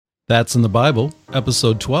That's in the Bible,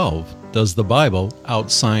 episode 12. Does the Bible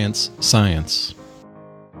outscience science?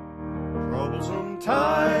 Troublesome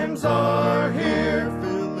times are here,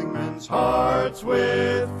 filling men's hearts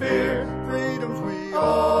with fear. Freedoms we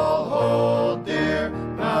all hold dear,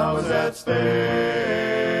 now is at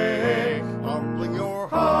stake. Humbling your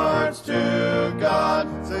hearts to God,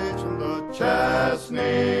 save from the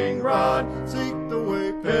chastening rod. Seek the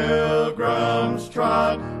way pilgrims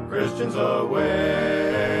trod, Christians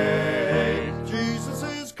away. Jesus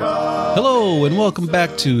is come. Hello, and welcome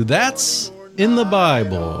back to That's in the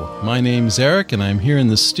Bible. My name's Eric, and I'm here in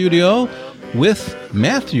the studio with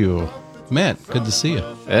Matthew. Matt, good to see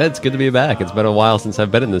you. It's good to be back. It's been a while since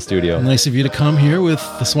I've been in the studio. Nice of you to come here with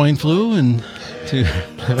the swine flu and to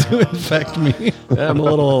infect me. Yeah, I'm a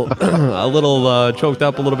little choked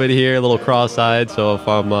up a little bit here, a little cross-eyed. So if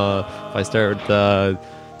I start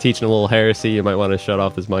teaching a little heresy, you might want to shut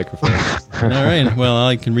off this microphone. All right. Well,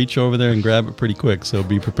 I can reach over there and grab it pretty quick, so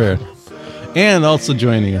be prepared. And also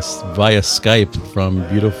joining us via Skype from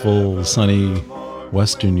beautiful, sunny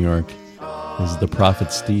Western New York is the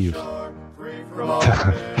Prophet Steve.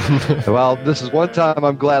 Well, this is one time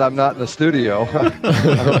I'm glad I'm not in the studio.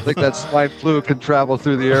 I don't think that swine flu can travel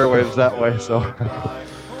through the airwaves that way. So,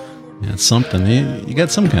 yeah, it's something. You got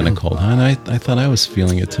some kind of cold, huh? And I thought I was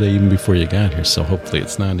feeling it today even before you got here, so hopefully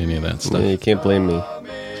it's not any of that stuff. Yeah, you can't blame me.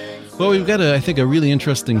 Well, we've got, I think, a really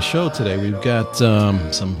interesting show today. We've got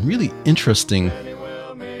some really interesting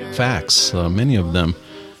facts, many of them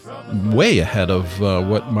way ahead of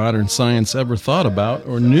what modern science ever thought about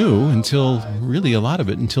or knew until, really a lot of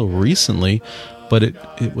it, until recently. But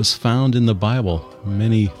it was found in the Bible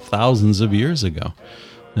many thousands of years ago.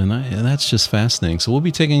 And that's just fascinating. So we'll be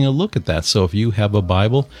taking a look at that. So if you have a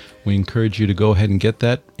Bible, we encourage you to go ahead and get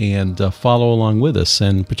that and follow along with us.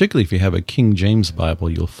 And particularly if you have a King James Bible,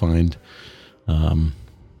 you'll find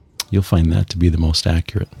that to be the most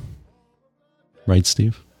accurate. Right,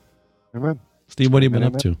 Steve? Amen. Steve, what have you been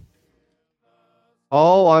up to?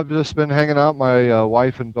 Oh, I've just been hanging out. My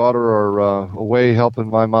wife and daughter are away helping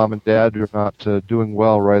my mom and dad, who are not doing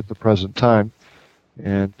well right at the present time,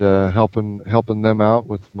 and helping them out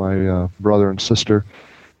with my brother and sister.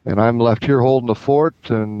 And I'm left here holding the fort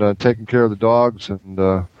and taking care of the dogs and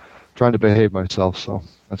trying to behave myself. So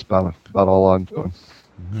that's about all I'm doing.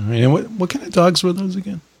 All right, and what kind of dogs were those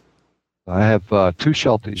again? I have two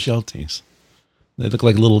Shelties. Shelties. They look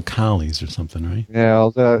like little collies or something, right? Yeah,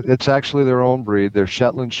 it's actually their own breed. They're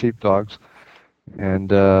Shetland sheepdogs. And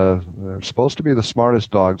they're supposed to be the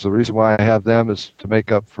smartest dogs. The reason why I have them is to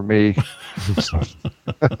make up for me.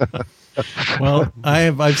 Well,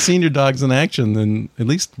 I've seen your dogs in action, and at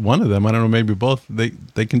least one of them, I don't know, maybe both,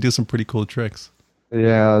 they can do some pretty cool tricks.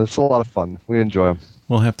 Yeah, it's a lot of fun. We enjoy them.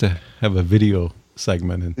 We'll have to have a video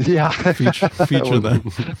segment and feature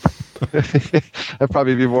them. That'd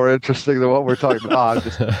probably be more interesting than what we're talking about.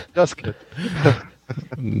 Just kidding.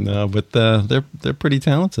 No, but they're pretty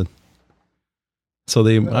talented. So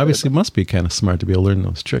they obviously must be kind of smart to be able to learn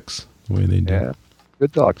those tricks the way they do. Yeah,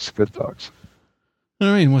 good dogs. All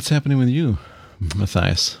right, and what's happening with you,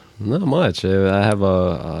 Matthias? Not much. I have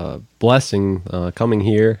a blessing coming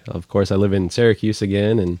here. Of course, I live in Syracuse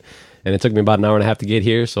again, and it took me about an hour and a half to get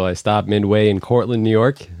here, so I stopped midway in Cortland, New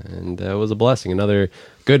York, and it was a blessing. Another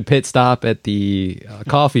good pit stop at the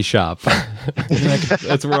coffee shop.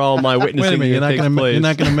 That's where all my witnessing takes place. You're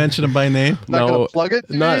not going to mention it by name? Not going to plug it?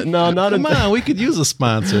 Come on, we could use a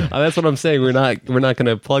sponsor. That's what I'm saying. We're not going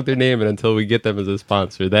to plug their name in until we get them as a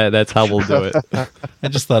sponsor. That's how we'll do it. I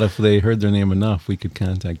just thought if they heard their name enough, we could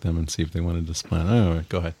contact them and see if they wanted to sponsor. All right,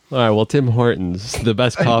 go ahead. All right, well, Tim Hortons, the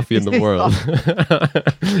best coffee in the world.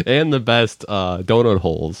 And the best donut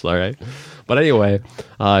holes, all right? But anyway,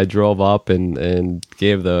 I drove up and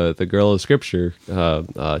gave the girl a scripture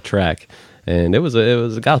track, and it was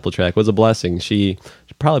a gospel track. It was a blessing. She's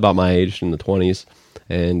probably about my age, in the 20s,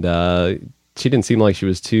 and she didn't seem like she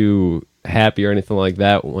was too happy or anything like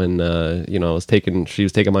that when she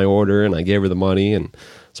was taking my order, and I gave her the money, and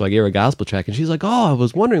so I gave her a gospel track, and she's like, "Oh, I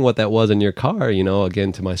was wondering what that was in your car,"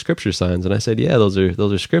 again to my scripture signs, and I said, "Yeah, those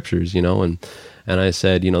are scriptures, and I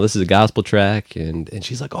said, this is a gospel track, and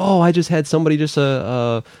she's like, "Oh, I just had somebody just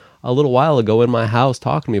a little while ago in my house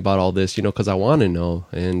talking to me about all this, because I want to know."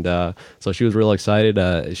 And so she was real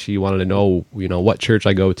excited. She wanted to know, what church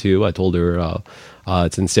I go to. I told her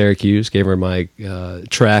it's in Syracuse. Gave her my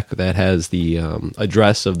track that has the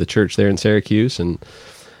address of the church there in Syracuse, and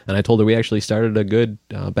I told her we actually started a good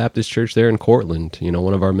Baptist church there in Cortland.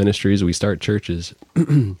 One of our ministries, we start churches.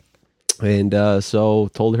 And so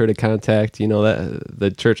told her to contact, that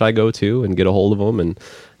the church I go to and get a hold of them.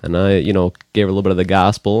 And I, gave her a little bit of the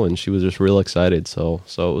gospel, and she was just real excited. So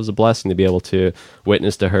it was a blessing to be able to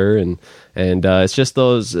witness to her. And it's just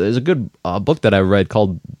there's a good book that I read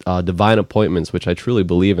called Divine Appointments, which I truly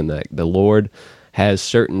believe in, that the Lord has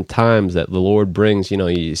certain times that the Lord brings.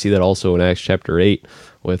 You see that also in Acts chapter 8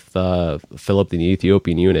 with Philip the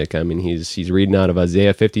Ethiopian eunuch. I mean, he's reading out of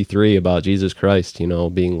Isaiah 53 about Jesus Christ,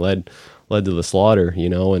 being led to the slaughter,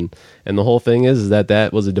 and the whole thing is that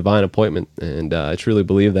was a divine appointment. And I truly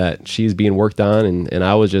believe that she's being worked on, and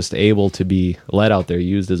I was just able to be led out there,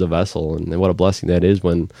 used as a vessel. And what a blessing that is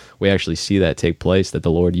when we actually see that take place, that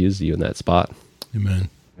the Lord used you in that spot. Amen.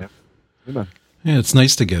 Yeah. Amen. Yeah, it's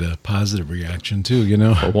nice to get a positive reaction too,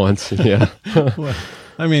 For once, yeah. Well,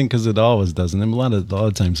 I mean, because it always doesn't. And a lot of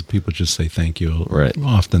times people just say thank you. Right.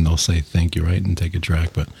 Often they'll say thank you, right, and take a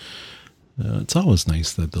track. But it's always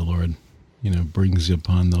nice that the Lord, brings you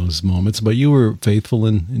upon those moments. But you were faithful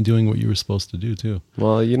in doing what you were supposed to do too.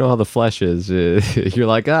 Well, you know how the flesh is. You're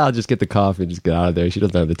like, I'll just get the coffee and just get out of there. She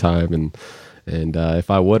doesn't have the time. And if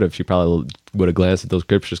I would have, she probably would have glanced at those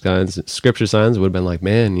scripture signs, would have been like,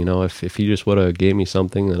 man, if he just would have gave me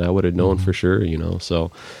something, then I would have known for sure,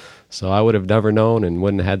 So I would have never known and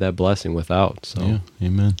wouldn't have had that blessing without. So yeah,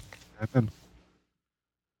 amen. Amen.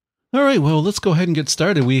 All right, well, let's go ahead and get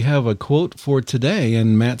started. We have a quote for today,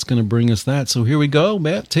 and Matt's going to bring us that. So here we go.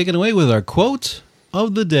 Matt, take it away with our quote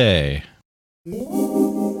of the day.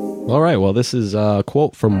 All right, well, this is a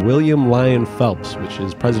quote from William Lyon Phelps, which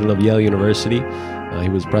is president of Yale University. He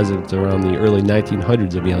was president around the early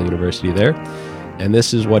 1900s of Yale University there. And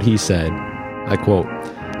this is what he said, I quote,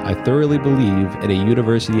 "I thoroughly believe in a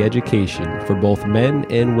university education for both men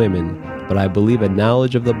and women, but I believe a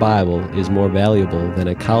knowledge of the Bible is more valuable than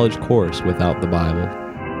a college course without the Bible."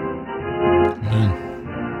 Amen.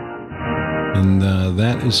 And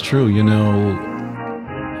that is true.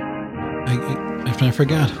 I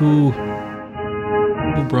forgot who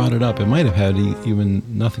brought it up. It might have had even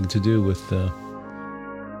nothing to do with a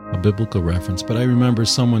biblical reference, but I remember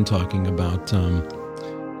someone talking about,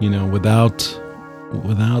 without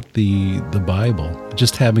the Bible,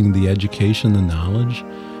 just having the education, the knowledge,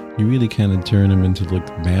 you really kind of turn them into like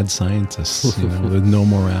mad scientists, with no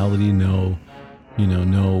morality, no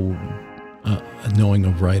knowing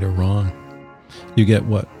of right or wrong. You get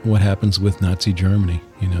what happens with Nazi Germany,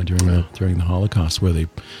 during the Holocaust, where they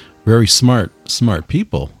very smart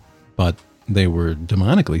people, but they were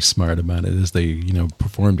demonically smart about it, as they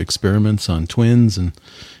performed experiments on twins and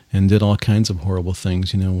did all kinds of horrible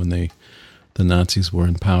things, when the Nazis were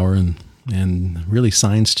in power, and really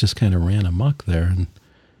science just kind of ran amok there,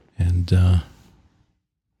 and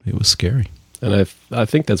it was scary. And I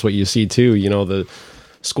think that's what you see too. The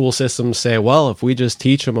school systems say, well, if we just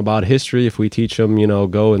teach them about history, if we teach them,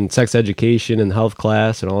 go in sex education and health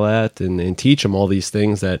class and all that, and teach them all these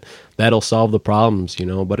things, that'll solve the problems,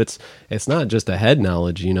 But it's not just a head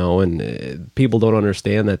knowledge, and people don't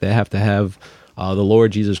understand that they have to have the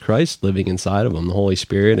Lord Jesus Christ living inside of them, the Holy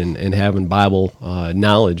Spirit, and having Bible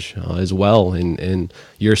knowledge as well, and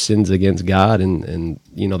your sins against God, and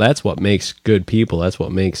that's what makes good people. That's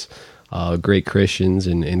what makes great Christians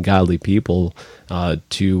and godly people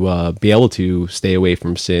to be able to stay away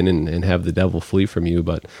from sin and have the devil flee from you.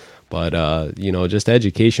 But just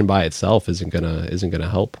education by itself isn't gonna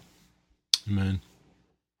help. Amen.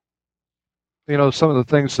 Some of the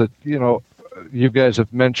things that you guys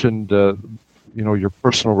have mentioned, your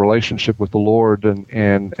personal relationship with the Lord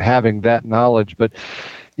and having that knowledge. But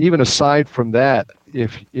even aside from that,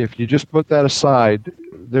 if you just put that aside,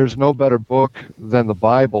 there's no better book than the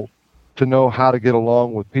Bible to know how to get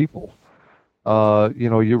along with people.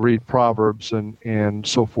 You read Proverbs and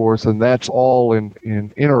so forth, and that's all in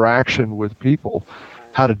interaction with people,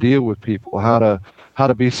 how to deal with people, how to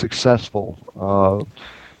be successful.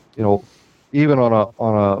 Even on a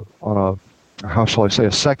how shall I say,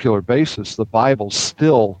 a secular basis, the Bible's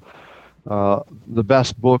still the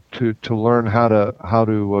best book to learn how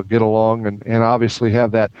to get along and obviously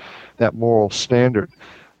have that moral standard.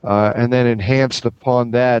 And then enhanced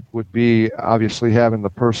upon that would be obviously having the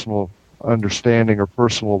personal understanding or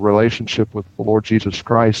personal relationship with the Lord Jesus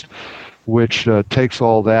Christ, which takes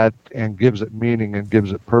all that and gives it meaning and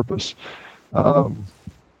gives it purpose.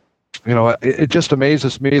 It just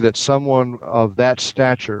amazes me that someone of that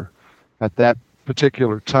stature at that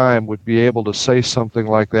particular time would be able to say something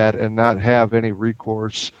like that and not have any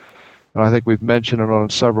recourse. And I think we've mentioned it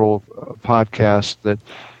on several podcasts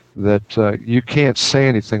that you can't say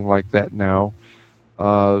anything like that now.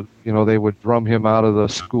 They would drum him out of the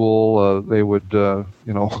school. They would,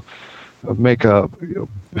 make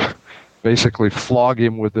basically flog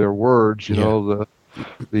him with their words. You know,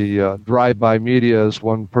 the drive-by media, as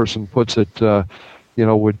one person puts it,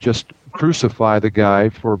 would just crucify the guy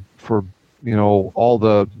for all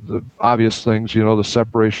the obvious things, the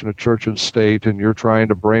separation of church and state, and you're trying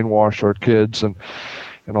to brainwash our kids and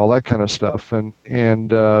all that kind of stuff.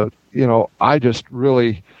 And I just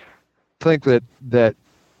really think that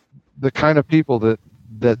the kind of people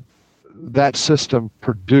that system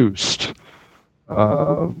produced,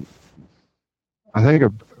 I think,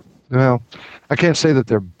 I can't say that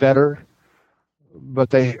they're better, but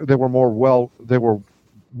they were more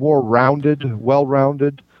well-rounded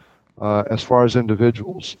as far as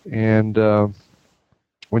individuals. And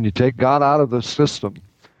when you take God out of the system,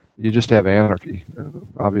 you just have anarchy.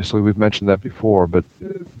 Obviously, we've mentioned that before, but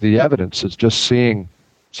the evidence is just seeing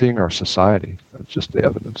our society. That's just the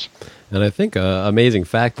evidence. And I think an amazing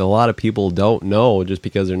fact that a lot of people don't know just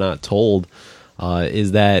because they're not told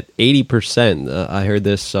is that 80%, I heard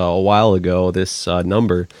this a while ago, this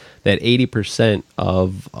number, that 80%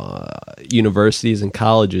 of universities and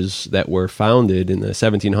colleges that were founded in the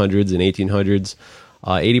 1700s and 1800s,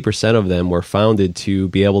 80% of them were founded to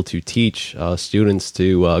be able to teach students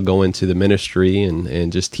to go into the ministry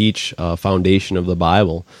and just teach foundation of the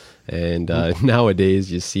Bible. And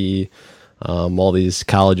nowadays you see all these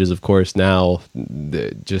colleges, of course, now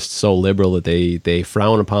just so liberal that they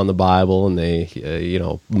frown upon the Bible and they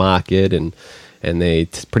mock it and they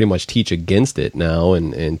pretty much teach against it now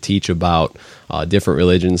and teach about different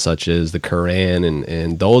religions such as the Quran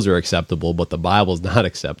and those are acceptable, but the Bible's not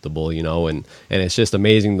acceptable, and it's just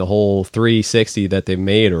amazing the whole 360 that they've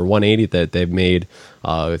made or 180 that they've made,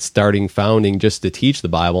 founding just to teach the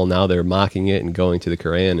Bible. Now they're mocking it and going to the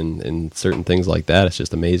Quran and certain things like that. It's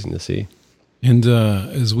just amazing to see. And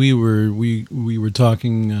as we were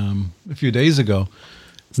talking a few days ago,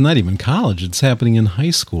 it's not even college. It's happening in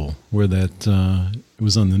high school, where that it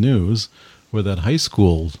was on the news, where that high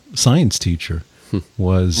school science teacher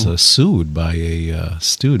was sued by a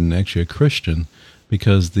student, actually a Christian,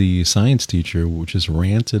 because the science teacher just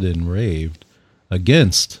ranted and raved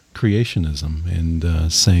against creationism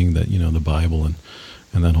and saying that the Bible and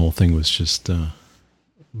that whole thing was just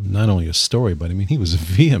not only a story, but I mean he was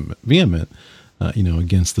vehement,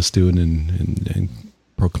 against the student and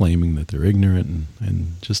proclaiming that they're ignorant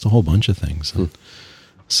and just a whole bunch of things. And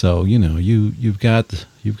so you're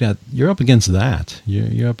up against that.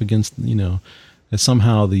 You're up against that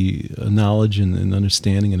somehow the knowledge and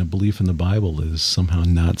understanding and a belief in the Bible is somehow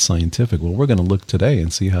not scientific. Well, we're going to look today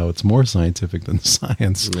and see how it's more scientific than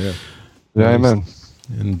science. Yeah, amen.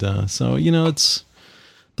 And so it's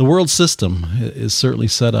the world system is certainly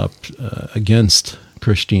set up against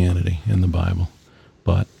Christianity and the Bible,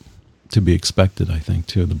 but to be expected, I think,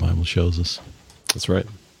 too. The Bible shows us. That's right.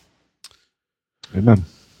 Amen.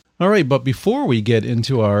 All right, but before we get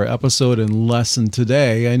into our episode and lesson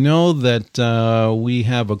today, I know that we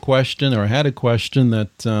have a question or had a question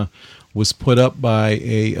that was put up by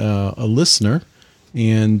a listener,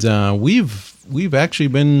 and we've actually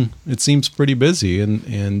been, it seems, pretty busy,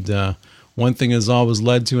 and one thing has always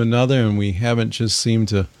led to another, and we haven't just seemed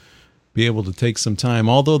to be able to take some time.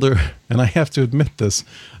 Although and I have to admit this,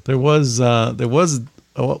 there was a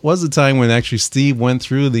time when actually Steve went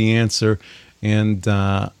through the answer, and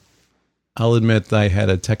I'll admit I had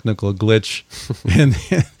a technical glitch and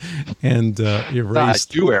erased.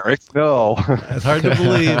 Not you, Eric. No, it's hard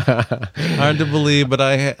to believe, but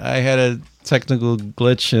I had a technical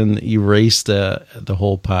glitch and erased the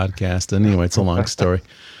whole podcast. Anyway, it's a long story,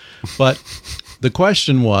 but. The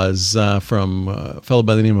question was from a fellow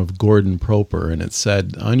by the name of Gordon Proper, and it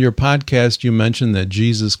said, on your podcast, you mentioned that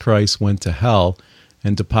Jesus Christ went to hell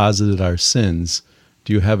and deposited our sins.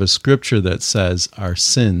 Do you have a scripture that says our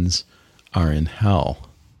sins are in hell?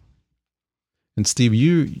 And Steve,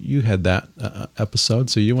 you had that episode,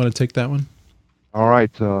 so you want to take that one? All right.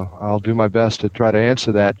 I'll do my best to try to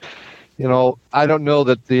answer that. I don't know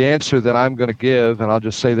that the answer that I'm going to give, and I'll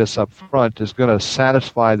just say this up front, is going to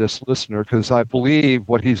satisfy this listener, because I believe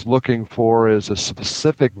what he's looking for is a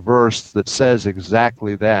specific verse that says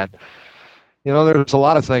exactly that. There's a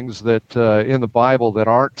lot of things that in the Bible that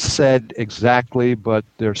aren't said exactly, but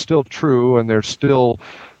they're still true, and there's still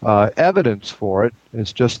evidence for it.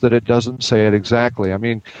 It's just that it doesn't say it exactly. I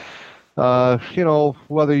mean,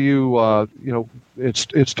 whether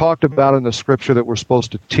it's talked about in the scripture that we're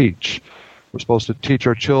supposed to teach. We're supposed to teach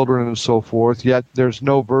our children and so forth, yet there's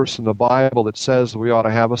no verse in the Bible that says we ought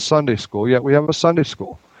to have a Sunday school, yet we have a Sunday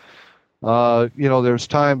school. There's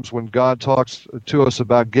times when God talks to us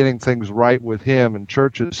about getting things right with Him, and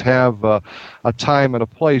churches have a time and a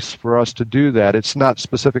place for us to do that. It's not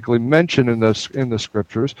specifically mentioned in the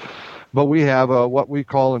scriptures, But we have what we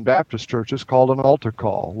call in Baptist churches called an altar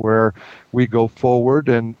call, where we go forward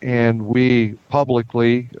and we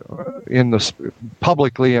publicly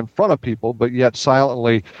publicly in front of people, but yet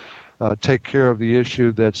silently take care of the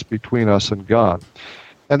issue that's between us and God.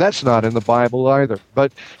 And that's not in the Bible either.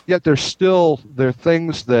 But yet there are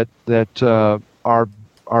things that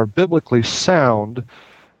are biblically sound,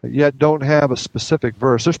 yet don't have a specific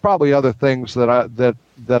verse. There's probably other things that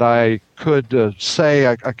I could say.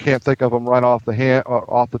 I can't think of them right off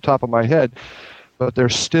the top of my head. But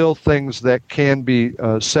there's still things that can be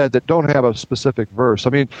said that don't have a specific verse. I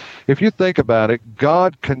mean, if you think about it,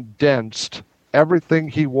 God condensed everything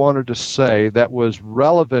he wanted to say that was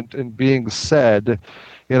relevant in being said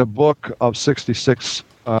in a book of 66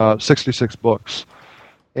 books.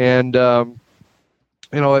 And,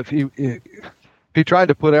 if he tried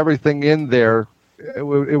to put everything in there, it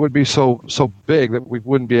would be so big that we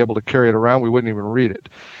wouldn't be able to carry it around. We wouldn't even read it.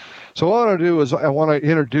 So what I want to do is I want to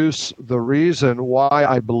introduce the reason why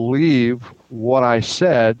I believe what I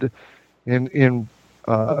said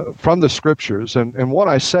from the Scriptures. And what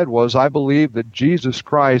I said was, I believe that Jesus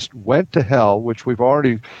Christ went to hell, which we've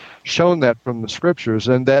already shown that from the Scriptures,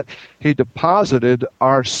 and that he deposited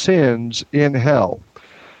our sins in hell.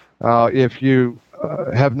 If you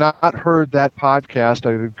have not heard that podcast,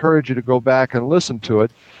 I encourage you to go back and listen to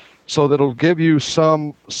it, so that it'll give you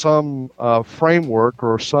some framework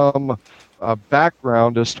or some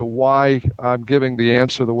background as to why I'm giving the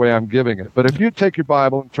answer the way I'm giving it. But if you take your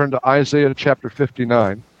Bible and turn to Isaiah chapter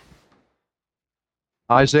 59,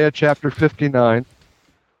 Isaiah chapter 59,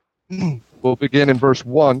 we'll begin in verse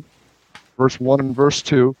 1 and verse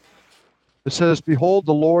 2. It says, "Behold,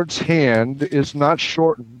 the Lord's hand is not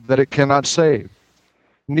shortened that it cannot save,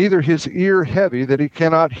 neither his ear heavy that he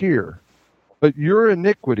cannot hear. But your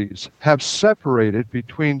iniquities have separated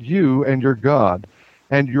between you and your God,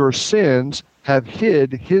 and your sins have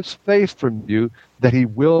hid his face from you, that he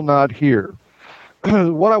will not hear."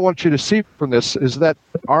 What I want you to see from this is that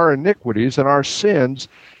our iniquities and our sins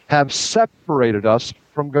have separated us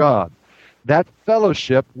from God. That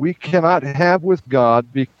fellowship we cannot have with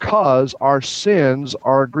God because our sins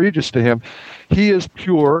are egregious to him. He is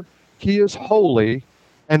pure, he is holy,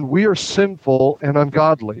 and we are sinful and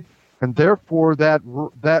ungodly. And therefore, that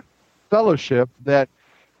fellowship that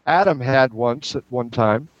Adam had once at one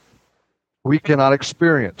time, we cannot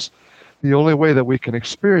experience. The only way that we can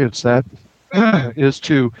experience that is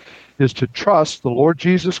to trust the Lord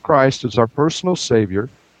Jesus Christ as our personal Savior.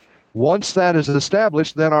 Once that is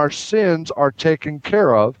established, then our sins are taken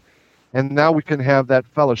care of, and now we can have that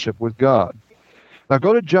fellowship with God. Now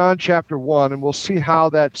go to John chapter 1, and we'll see how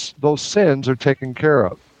those sins are taken care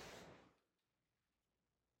of.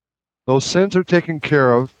 Those sins are taken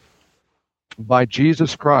care of by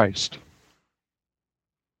Jesus Christ.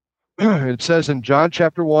 It says in John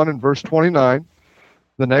chapter 1 and verse 29,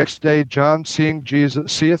 "The next day John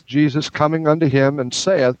seeth Jesus coming unto him, and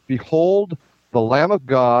saith, Behold, the Lamb of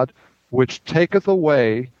God, which taketh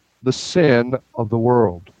away the sin of the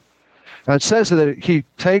world." And it says that he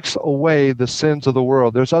takes away the sins of the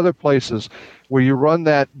world. There's other places where you run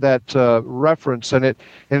that reference, and it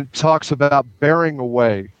talks about bearing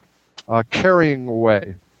away, carrying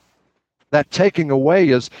away. That taking away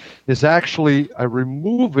is actually a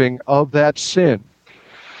removing of that sin.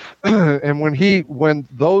 And when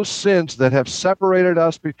those sins that have separated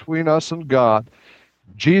us between us and God,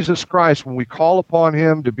 Jesus Christ, when we call upon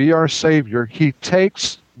him to be our Savior, he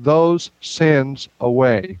takes those sins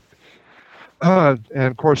away. And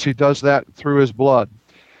of course, he does that through his blood.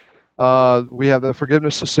 We have the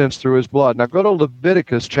forgiveness of sins through his blood. Now go to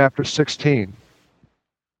Leviticus chapter 16.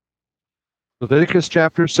 Leviticus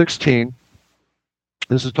chapter 16.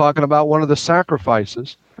 This is talking about one of the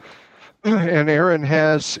sacrifices. And Aaron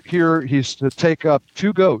has here, he's to take up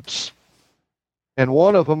 2 goats. And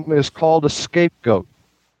one of them is called a scapegoat.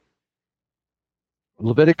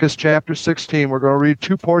 Leviticus chapter 16, we're going to read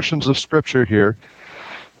 2 portions of Scripture here.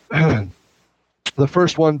 The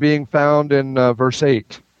first one being found in verse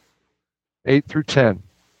 8 through 10.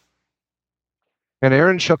 "And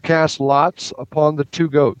Aaron shall cast lots upon the 2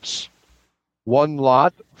 goats, one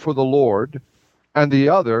lot for the Lord, and the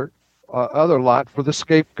other lot for the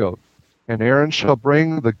scapegoat. And Aaron shall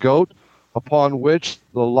bring the goat upon which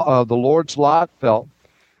the Lord's lot fell,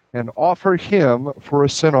 and offer him for a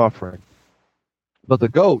sin offering. But the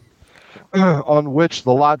goat on which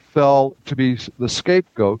the lot fell to be the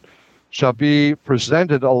scapegoat shall be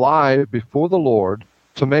presented alive before the Lord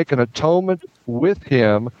to make an atonement with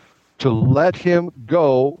him, to let him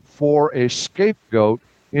go for a scapegoat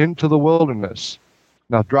into the wilderness."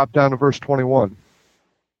 Now drop down to verse 21.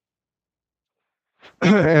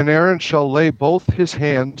 And Aaron shall lay both his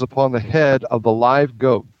hands upon the head of the live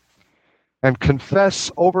goat, and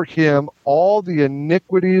confess over him all the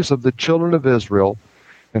iniquities of the children of Israel,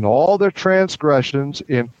 and all their transgressions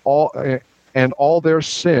and all their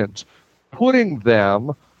sins, putting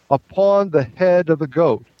them upon the head of the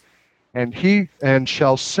goat. And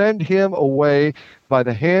shall send him away by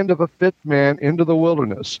the hand of a fit man into the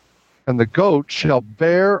wilderness. And the goat shall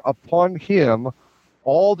bear upon him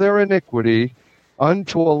all their iniquity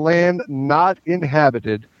unto a land not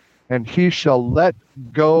inhabited, and he shall let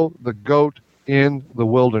go the goat in the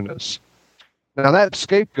wilderness. Now that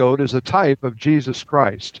scapegoat is a type of Jesus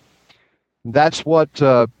Christ. That's what,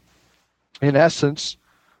 in essence,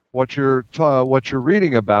 what you're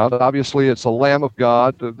reading about. Obviously, it's a Lamb of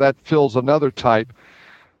God. That fills another type.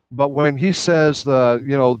 But when he says,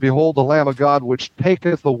 behold the Lamb of God, which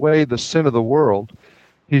taketh away the sin of the world,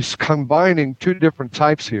 he's combining two different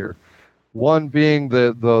types here. One being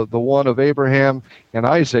the one of Abraham and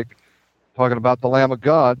Isaac, talking about the Lamb of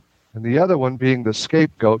God, and the other one being the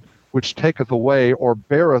scapegoat, which taketh away or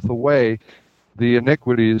beareth away the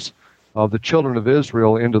iniquities of the children of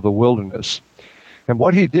Israel into the wilderness. And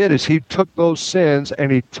what he did is he took those sins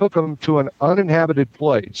and he took them to an uninhabited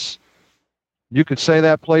place. You could say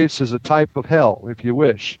that place is a type of hell, if you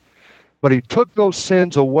wish. But he took those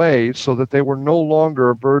sins away so that they were no longer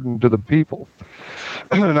a burden to the people.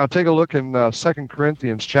 Now take a look in 2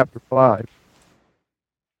 Corinthians chapter 5.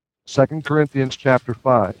 2 Corinthians chapter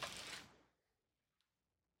 5.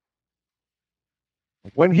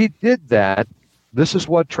 When he did that, this is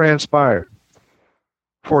what transpired.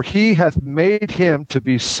 For he hath made him to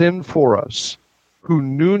be sin for us, who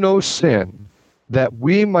knew no sin, that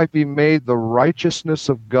we might be made the righteousness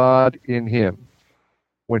of God in him.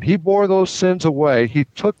 When he bore those sins away, he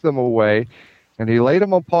took them away, and he laid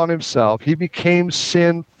them upon himself. He became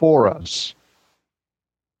sin for us,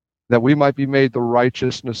 that we might be made the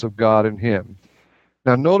righteousness of God in him.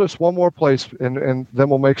 Now notice one more place, and then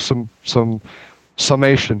we'll make some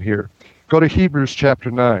summation here. Go to Hebrews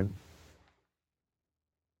chapter 9.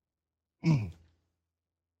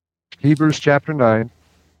 Hebrews chapter 9.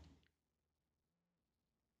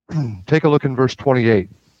 Take a look in verse 28.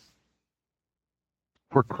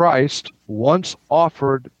 For Christ once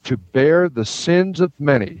offered to bear the sins of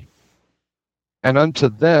many, and unto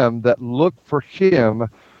them that look for him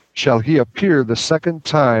shall he appear the second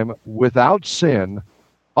time without sin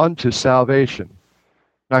unto salvation.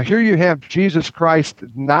 Now here you have Jesus Christ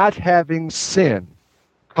not having sin,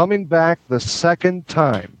 coming back the second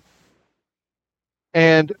time.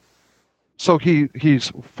 And so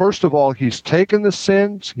he's first of all, he's taken the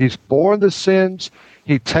sins, he's borne the sins,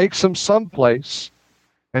 he takes them someplace,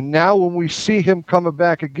 and now when we see him coming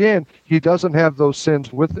back again, he doesn't have those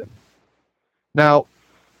sins with him. Now,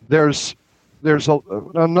 there's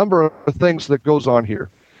a number of things that goes on here.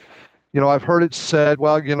 I've heard it said,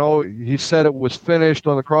 well, he said it was finished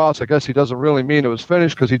on the cross. I guess he doesn't really mean it was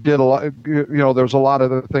finished because he did a lot, there's a lot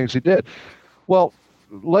of other things he did. Well,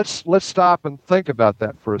 let's stop and think about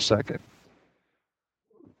that for a second.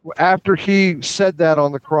 After he said that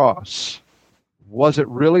on the cross, was it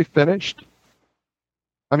really finished?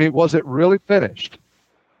 I mean, was it really finished?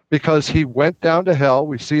 Because he went down to hell.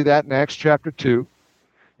 We see that in Acts chapter 2.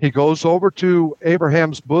 He goes over to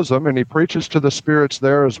Abraham's bosom and he preaches to the spirits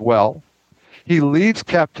there as well. He leads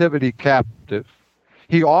captivity captive.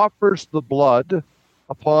 He offers the blood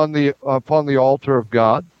upon the altar of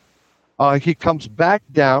God. He comes back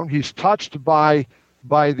down. He's touched by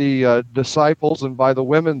the disciples and by the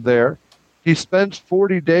women there. He spends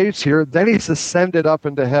 40 days here. Then he's ascended up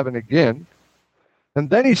into heaven again. And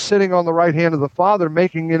then he's sitting on the right hand of the Father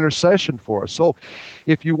making intercession for us. So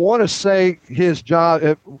if you want to say his job,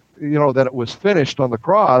 that it was finished on the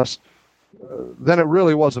cross, then it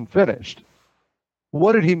really wasn't finished.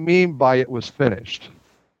 What did he mean by it was finished?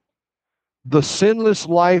 The sinless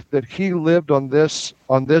life that he lived on this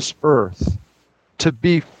earth to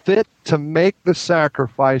be fit to make the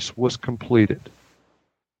sacrifice was completed.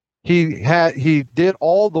 He did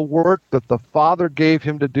all the work that the Father gave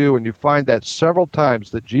him to do, and you find that several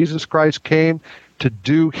times that Jesus Christ came to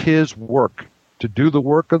do his work, to do the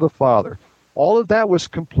work of the Father. All of that was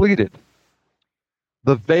completed.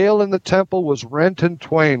 The veil in the temple was rent in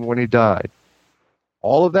twain when he died.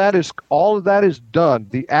 All of that is done.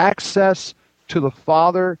 The access to the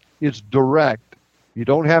Father is direct. You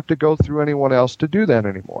don't have to go through anyone else to do that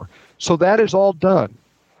anymore. So that is all done.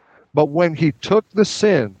 But when he took the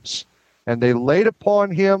sins and they laid upon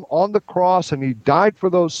him on the cross and he died for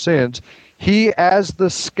those sins, he as the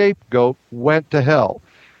scapegoat went to hell.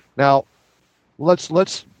 Now, let's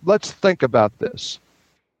think about this.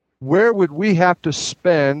 where would we have to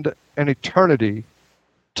spend an eternity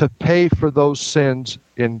to pay for those sins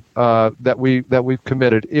that we've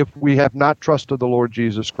committed if we have not trusted the Lord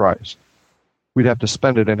Jesus Christ? We'd have to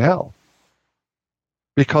spend it in hell,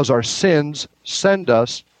 because our sins send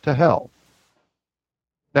us to hell.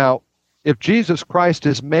 Now, if Jesus Christ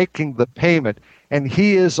is making the payment and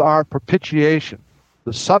he is our propitiation,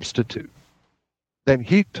 the substitute, then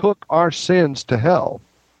he took our sins to hell,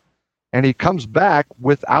 and he comes back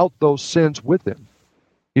without those sins with him.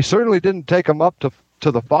 He certainly didn't take them up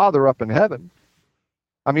to the Father up in heaven.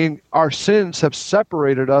 I mean, our sins have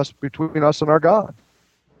separated us between us and our God.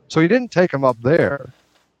 So he didn't take them up there.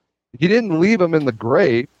 He didn't leave them in the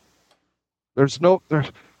grave.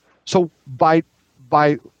 So by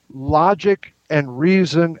logic and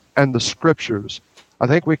reason and the scriptures, I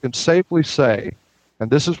think we can safely say,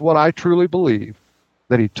 and this is what I truly believe,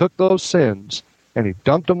 that he took those sins and he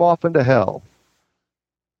dumped them off into hell.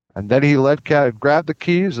 And then he grabbed the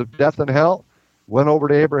keys of death and hell, went over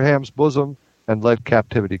to Abraham's bosom, and led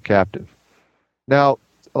captivity captive. Now,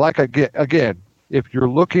 again, if you're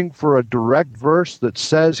looking for a direct verse that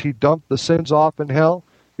says he dumped the sins off in hell,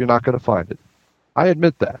 you're not going to find it. I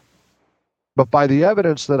admit that. But by the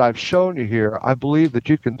evidence that I've shown you here, I believe that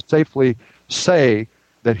you can safely say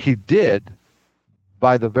that he did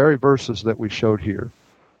by the very verses that we showed here.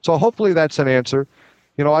 So hopefully that's an answer.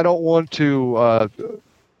 I don't want to,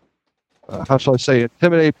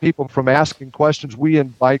 intimidate people from asking questions. We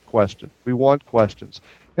invite questions. We want questions.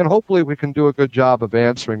 And hopefully we can do a good job of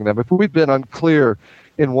answering them. If we've been unclear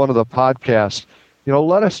in one of the podcasts,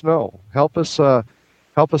 let us know. Help us to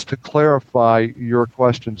clarify your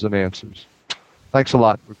questions and answers. Thanks a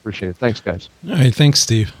lot. We appreciate it. Thanks, guys. All right. Thanks,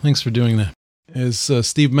 Steve. Thanks for doing that. As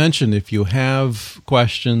Steve mentioned, if you have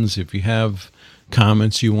questions, if you have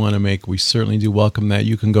comments you want to make, we certainly do welcome that.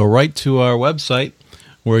 You can go right to our website,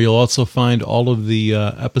 where you'll also find all of the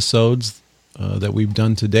episodes that we've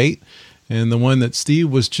done to date. And the one that Steve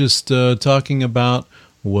was just talking about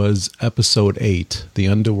was episode 8, The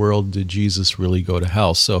Underworld, Did Jesus Really Go to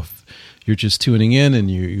Hell? So if you're just tuning in and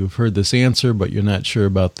you've heard this answer, but you're not sure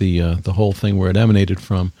about the whole thing, where it emanated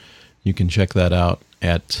from, you can check that out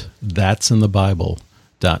at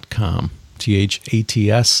that'sinthebible.com.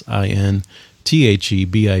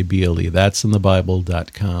 That'sintheBible,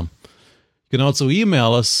 that'sinthebible.com. You can also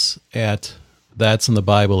email us at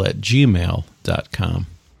that'sinthebible@gmail.com.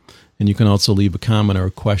 And you can also leave a comment or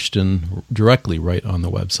a question directly right on the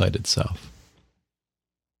website itself.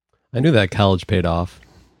 I knew that college paid off,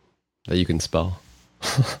 that you can spell.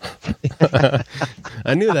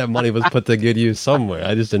 I knew that money was put to good use somewhere.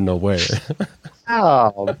 I just didn't know where.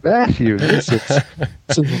 Oh, Matthew, this is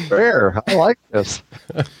rare. I like this.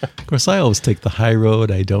 Of course, I always take the high road.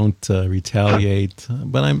 I don't retaliate.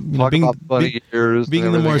 But I'm being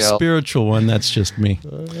the more spiritual one. That's just me.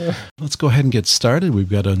 Let's go ahead and get started. We've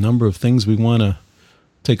got a number of things we want to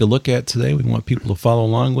take a look at today. We want people to follow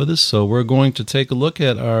along with us. So we're going to take a look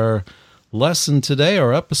at our lesson today,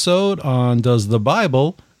 our episode on Does the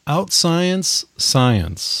Bible Outscience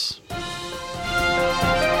Science?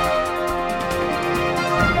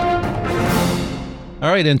 All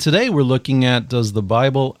right, and today we're looking at Does the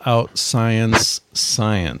Bible Outscience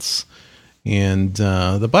Science? And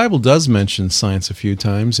the Bible does mention science a few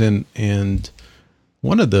times, and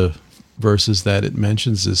one of the verses that it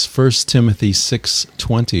mentions is 1 Timothy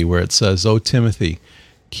 6:20, where it says, O Timothy,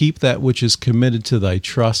 keep that which is committed to thy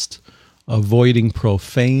trust, avoiding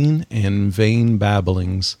profane and vain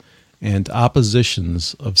babblings and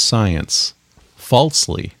oppositions of science,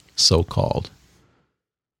 falsely so called.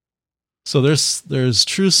 So there's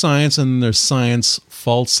true science and there's science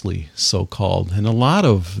falsely so called, and a lot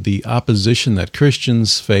of the opposition that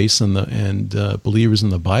Christians face and believers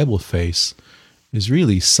in the Bible face is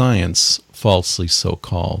really science falsely so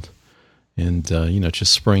called, and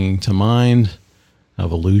just springing to mind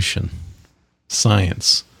evolution,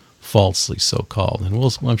 science falsely so called, and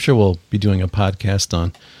I'm sure we'll be doing a podcast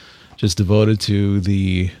on just devoted to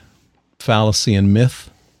the fallacy and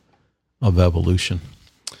myth of evolution.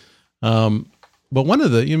 But one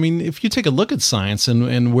of if you take a look at science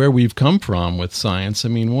and where we've come from with science,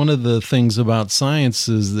 one of the things about science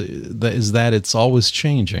is that it's always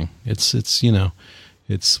changing. It's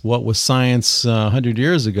what was science 100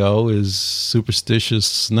 years ago is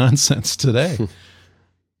superstitious nonsense today.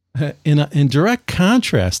 In direct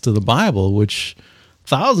contrast to the Bible, which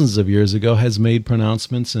thousands of years ago has made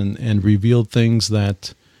pronouncements and revealed things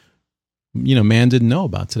that man didn't know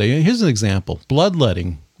about today. Here's an example.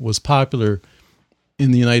 Bloodletting was popular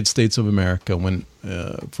in the United States of America when,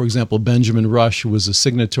 for example, Benjamin Rush, who was a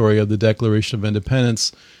signatory of the Declaration of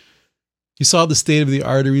Independence, He saw the state of the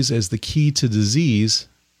arteries as the key to disease,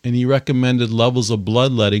 and he recommended levels of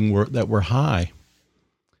bloodletting that were high.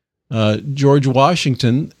 George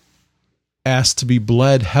Washington asked to be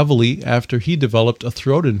bled heavily after he developed a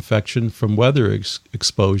throat infection from weather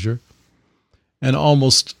exposure, and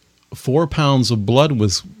almost 4 pounds of blood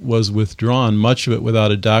was withdrawn, much of it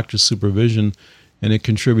without a doctor's supervision, and it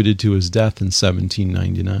contributed to his death in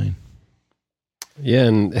 1799. Yeah,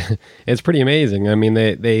 and it's pretty amazing. I mean,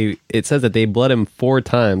 it says that they bled him 4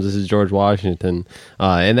 times. This is George Washington,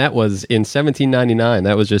 and that was in 1799.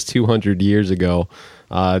 That was just 200 years ago.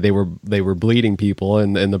 They were bleeding people,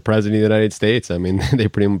 and the president of the United States. I mean, they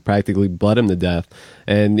practically bled him to death.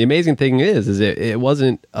 And the amazing thing is it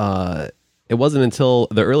wasn't until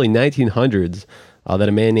the early 1900s that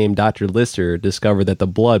a man named Dr. Lister discovered that the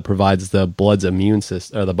blood provides the body's immune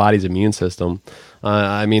system.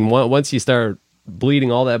 I mean, once you start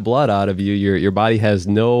bleeding all that blood out of you, your body has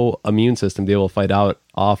no immune system to be able to fight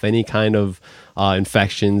off any kind of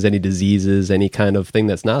infections, any diseases, any kind of thing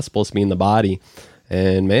that's not supposed to be in the body.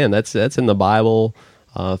 And man, that's in the Bible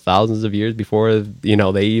thousands of years before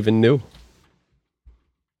they even knew.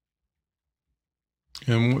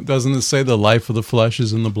 And doesn't it say the life of the flesh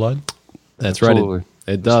is in the blood? That's Absolutely. right.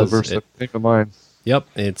 It does. That's the verse that came to mind. Yep,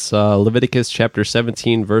 it's Leviticus chapter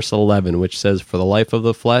 17, verse 11, which says, "For the life of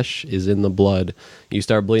the flesh is in the blood." You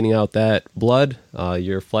start bleeding out that blood,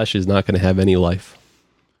 your flesh is not going to have any life.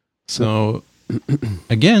 So,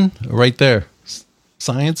 again, right there,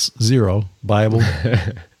 science 0, Bible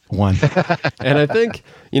 1. And I think,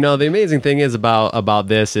 the amazing thing is about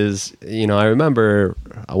this is, I remember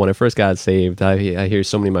when I first got saved, I hear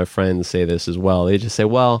so many of my friends say this as well. They just say,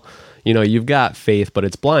 well, you've got faith, but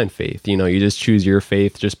it's blind faith. You just choose your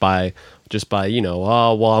faith just by,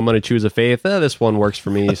 oh, well, I'm going to choose a faith. This one works for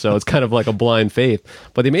me. So it's kind of like a blind faith.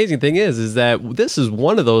 But the amazing thing is that this is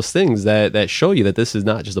one of those things that show you that this is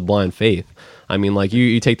not just a blind faith. I mean, like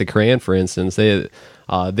you take the Quran, for instance,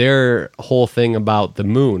 their whole thing about the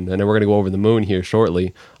moon, and then we're going to go over the moon here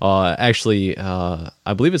shortly. I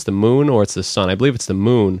believe it's the moon or it's the sun. I believe it's the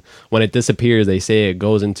moon. When it disappears, they say it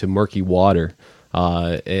goes into murky water.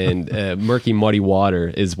 Murky, muddy water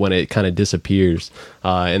is when it kind of disappears,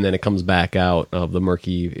 and then it comes back out of the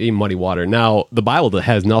murky, muddy water. Now, the Bible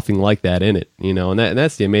has nothing like that in it, and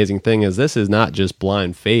that's the amazing thing is this is not just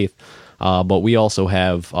blind faith, but we also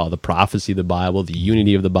have the prophecy of the Bible, the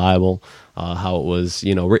unity of the Bible, how it was,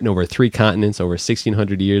 written over 3 continents, over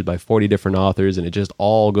 1,600 years by 40 different authors, and it just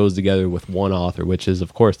all goes together with one author, which is,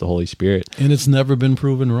 of course, the Holy Spirit. And it's never been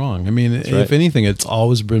proven wrong. I mean, if anything, it's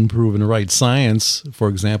always been proven right. Science, for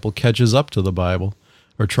example, catches up to the Bible,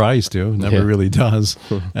 or tries to, never really does.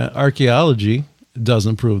 Archaeology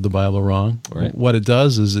doesn't prove the Bible wrong. Right. What it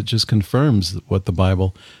does is it just confirms what the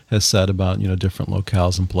Bible has said about, different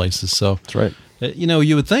locales and places. So, That's right.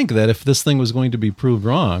 You would think that if this thing was going to be proved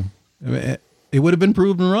wrong, it would have been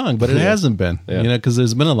proven wrong, but it hasn't been, because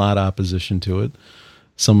there's been a lot of opposition to it.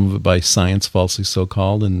 Some of it by science, falsely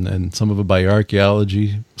so-called, and some of it by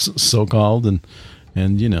archaeology, so-called, and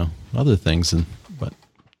other things. But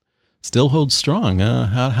still holds strong.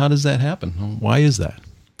 How does that happen? Why is that?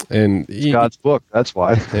 And It's God's book. That's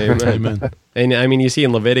why. Amen. And I mean, you see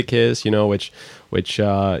in Leviticus, which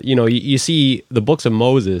you see the books of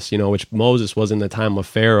Moses, which Moses was in the time of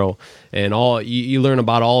Pharaoh, and you learn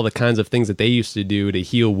about all the kinds of things that they used to do to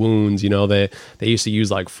heal wounds. They used to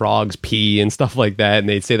use like frogs' pee and stuff like that, and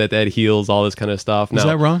they'd say that heals all this kind of stuff. Is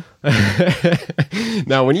that wrong?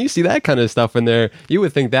 Now, when you see that kind of stuff in there, you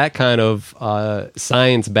would think that kind of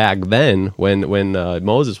science back then, when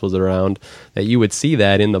Moses was around, that you would see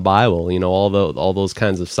that in the Bible. All those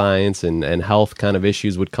kinds of science and health kind of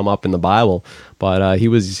issues would come up in the Bible. But he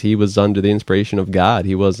was under the inspiration of God.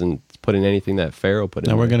 He wasn't putting anything that Pharaoh put in.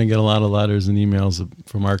 Now there. we're going to get a lot of letters and emails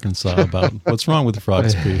from Arkansas about what's wrong with the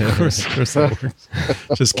frog's pee. Of course that works.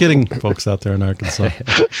 Just kidding, folks out there in Arkansas.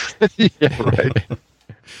 Yeah, right.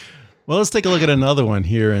 Well, let's take a look at another one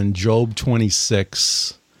here in Job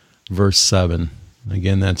 26, verse 7.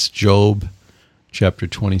 Again, that's Job chapter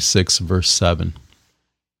 26, verse 7.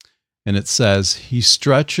 And it says, "He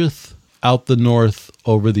stretcheth out the north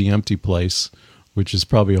over the empty place," which is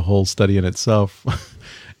probably a whole study in itself,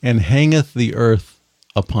 "and hangeth the earth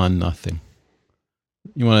upon nothing."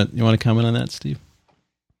 You want to comment on that, Steve?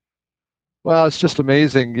 Well, it's just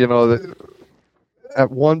amazing, that at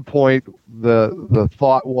one point the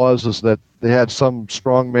thought was that they had some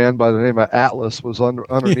strong man by the name of Atlas was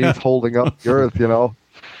underneath holding up the earth,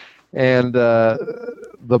 and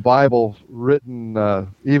the Bible written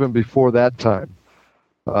even before that time,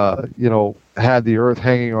 had the earth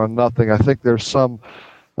hanging on nothing. I think there's some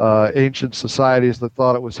ancient societies that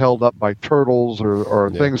thought it was held up by turtles or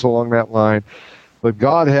things along that line. But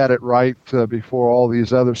God had it right before all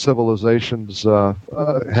these other civilizations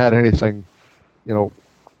had anything,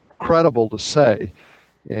 credible to say.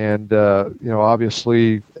 And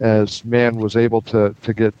obviously, as man was able to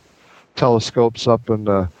get telescopes up and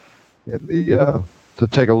to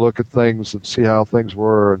take a look at things and see how things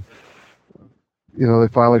were, and they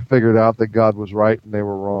finally figured out that God was right and they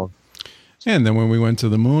were wrong. And then when we went to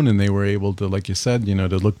the moon and they were able to, like you said,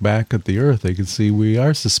 to look back at the Earth, they could see we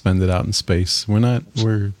are suspended out in space. We're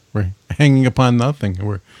hanging upon nothing. There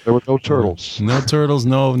were no turtles. No turtles,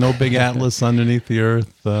 no big atlas underneath the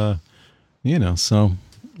Earth. So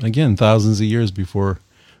again, thousands of years before,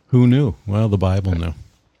 who knew? Well, the Bible knew.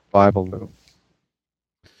 Bible knew.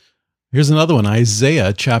 Here's another one,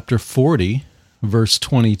 Isaiah chapter 40, verse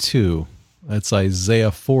 22. That's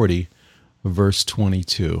Isaiah 40, verse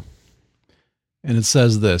 22. And it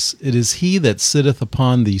says this, "It is he that sitteth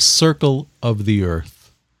upon the circle of the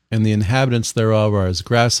earth, and the inhabitants thereof are as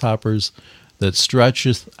grasshoppers, that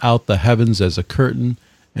stretcheth out the heavens as a curtain,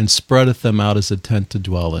 and spreadeth them out as a tent to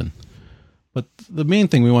dwell in." But the main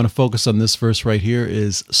thing we want to focus on this verse right here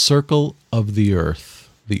is circle of the earth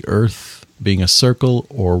being a circle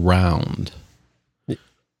or round.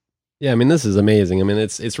 Yeah, I mean, this is amazing. I mean,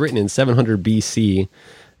 it's written in 700 BC,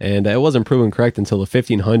 and it wasn't proven correct until the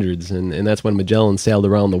 1500s, and that's when Magellan sailed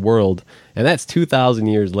around the world, and that's 2,000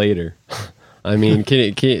 years later. I mean,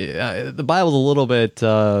 the Bible's a little bit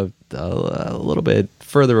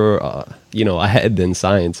further, ahead than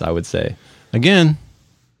science, I would say. Again,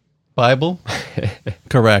 Bible,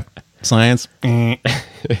 correct. Science, they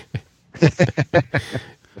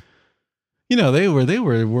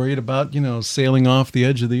were worried about, sailing off the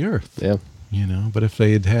edge of the earth. Yeah. But if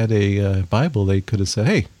they had a Bible, they could have said,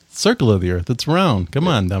 "Hey, circle of the earth, it's round. Come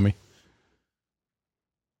on, dummy."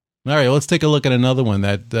 All right, let's take a look at another one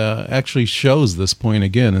that actually shows this point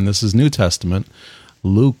again, and this is New Testament,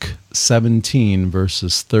 Luke 17,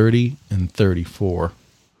 verses 30 and 34.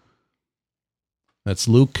 That's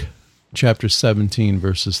Luke chapter 17,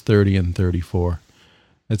 verses 30 and 34.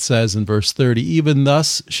 It says in verse 30, "Even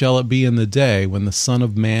thus shall it be in the day when the Son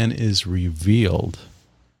of Man is revealed."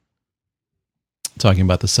 Talking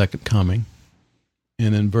about the second coming.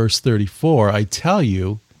 And in verse 34, "I tell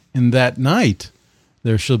you, in that night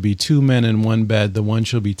there shall be two men in one bed, the one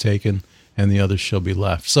shall be taken and the other shall be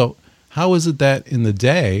left." So how is it that in the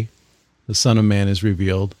day the Son of Man is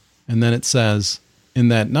revealed, and then it says, in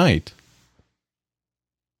that night?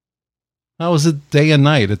 How is it day and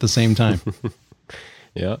night at the same time?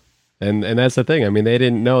 Yeah. And that's the thing. I mean, they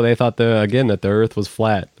didn't know. They thought that the earth was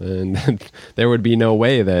flat, and there would be no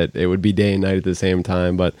way that it would be day and night at the same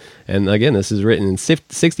time. And again, this is written in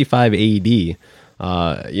 65 AD.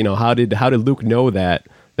 How did Luke know that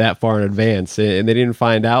far in advance? And they didn't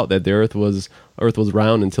find out that the earth was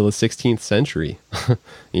round until the 16th century.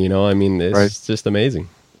 I mean, it's just amazing.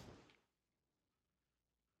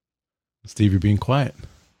 Steve, you're being quiet.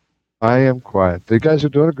 I am quiet. You guys are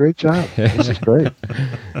doing a great job. This is great.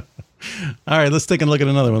 All right, let's take a look at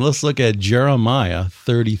another one. Let's look at Jeremiah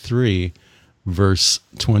 33, verse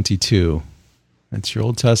 22. That's your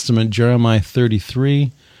Old Testament, Jeremiah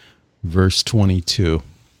 33, verse 22.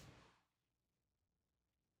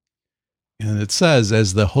 And it says,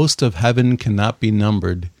 "As the host of heaven cannot be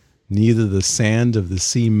numbered, neither the sand of the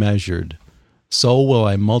sea measured, so will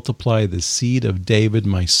I multiply the seed of David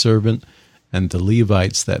my servant, and the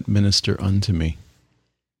Levites that minister unto me."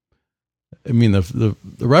 I mean, the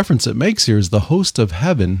reference it makes here is the host of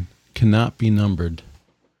heaven cannot be numbered.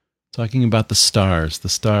 Talking about the stars,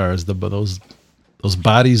 those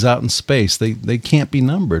bodies out in space, they can't be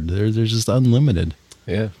numbered. They're just unlimited.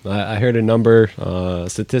 Yeah, I heard a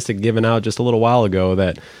statistic given out just a little while ago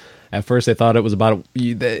that at first they thought it was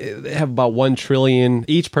they have about 1 trillion.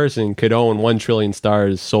 Each person could own 1 trillion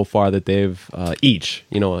stars so far that they've each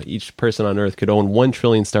person on Earth could own 1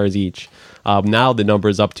 trillion stars each. Now the number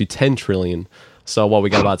is up to 10 trillion. So we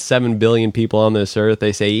got about 7 billion people on this Earth.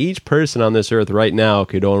 They say each person on this Earth right now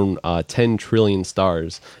could own 10 trillion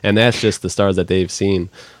stars. And that's just the stars that they've seen.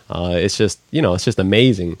 It's just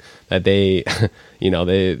amazing that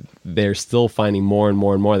they're still finding more and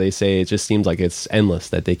more and more. They say it just seems like it's endless,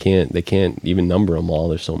 that they can't even number them all.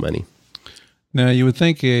 There's so many. Now, you would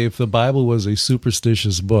think if the Bible was a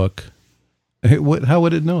superstitious book, how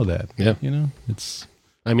would it know that? Yeah.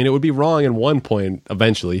 I mean, it would be wrong in one point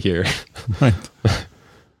eventually here. Right.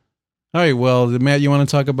 All right. Well, Matt, you want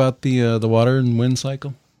to talk about the water and wind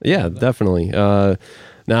cycle? Yeah, definitely.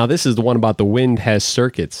 Now, this is the one about the wind has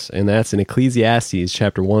circuits, and that's in Ecclesiastes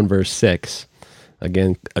chapter 1, verse 6.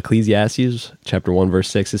 Again, Ecclesiastes chapter 1, verse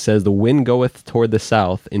 6, it says, "The wind goeth toward the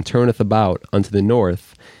south, and turneth about unto the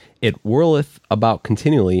north. It whirleth about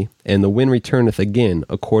continually, and the wind returneth again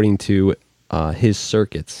according to his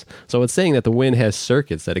circuits." So it's saying that the wind has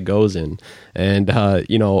circuits that it goes in. And,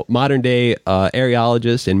 modern day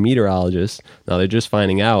aerologists and meteorologists, now they're just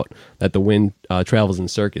finding out that the wind travels in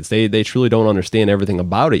circuits. They truly don't understand everything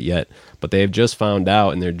about it yet, but they have just found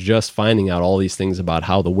out, and they're just finding out all these things about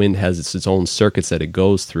how the wind has its own circuits that it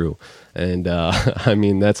goes through. And I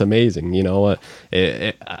mean, that's amazing. I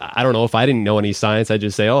don't know, if I didn't know any science, I'd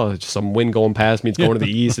just say, oh, it's just some wind going past me. It's going to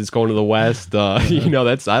the east. It's going to the west. I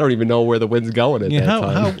don't even know where the wind's going at that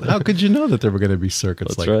time. How could you know that there were going to be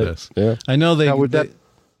circuits That's like right. this? Yeah. I know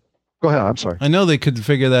Go ahead. I'm sorry. I know they could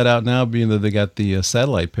figure that out now, being that they got the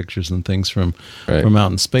satellite pictures and things from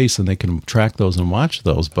out in space, and they can track those and watch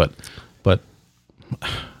those. But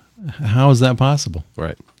how is that possible?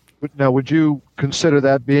 Right. Now, would you consider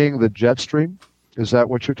that being the jet stream? Is that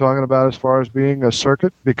what you're talking about as far as being a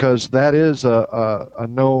circuit? Because that is a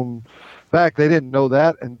known fact. They didn't know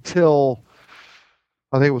that until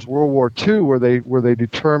I think it was World War II, where they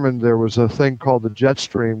determined there was a thing called the jet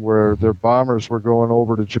stream, where their bombers were going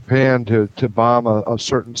over to Japan to bomb a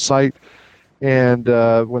certain site. And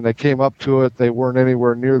when they came up to it, they weren't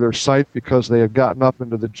anywhere near their site because they had gotten up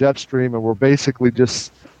into the jet stream and were basically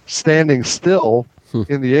just standing still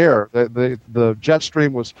in the air. The jet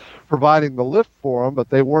stream was providing the lift for them, but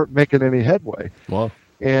they weren't making any headway. Wow.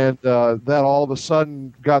 And that all of a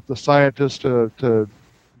sudden got the scientists to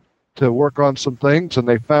work on some things, and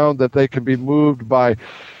they found that they can be moved by,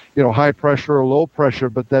 high pressure or low pressure,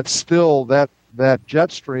 but that's still that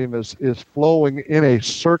jet stream is flowing in a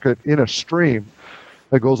circuit, in a stream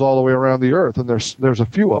that goes all the way around the earth, and there's a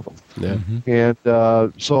few of them. Yeah. Mm-hmm.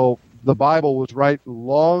 And so the Bible was right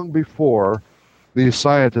long before these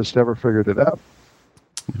scientists ever figured it out.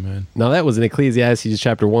 Amen. Now, that was in Ecclesiastes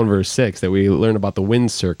chapter 1, verse 6 that we learned about the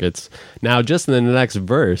wind circuits. Now, just in the next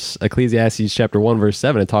verse, Ecclesiastes chapter 1, verse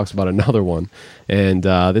 7, it talks about another one. And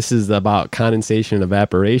this is about condensation and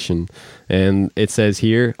evaporation. And it says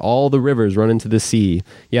here, "All the rivers run into the sea,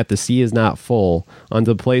 yet the sea is not full.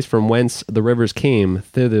 Unto the place from whence the rivers came,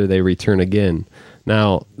 thither they return again."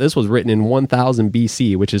 Now, this was written in 1000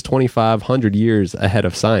 BC, which is 2,500 years ahead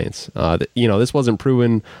of science. This wasn't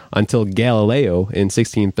proven until Galileo in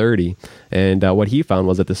 1630. And what he found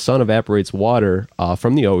was that the sun evaporates water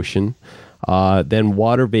from the ocean. Then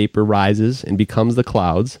water vapor rises and becomes the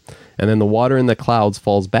clouds. And then the water in the clouds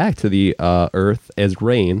falls back to the earth as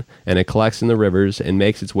rain, and it collects in the rivers and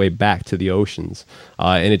makes its way back to the oceans.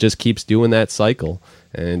 And it just keeps doing that cycle.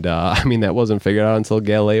 And, that wasn't figured out until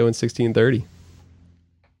Galileo in 1630.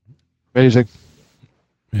 Amazing.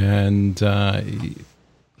 And I'm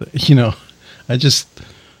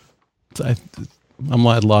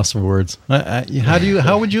at loss for words.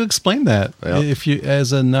 How would you explain that? Yep. If you,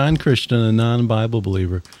 as a non-Christian, a non-Bible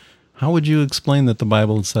believer, how would you explain that the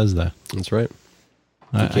Bible says that? That's right.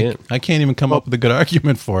 I can't even come up with a good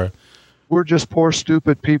argument for it. We're just poor,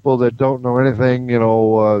 stupid people that don't know anything.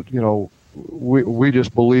 We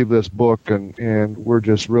just believe this book, and we're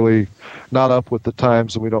just really not up with the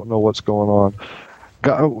times, and we don't know what's going on.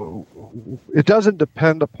 God, it doesn't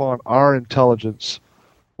depend upon our intelligence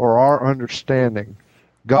or our understanding.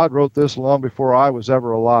 God wrote this long before I was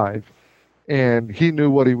ever alive, and he knew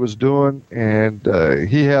what he was doing, and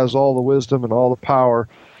he has all the wisdom and all the power.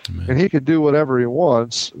 Amen. And he can do whatever he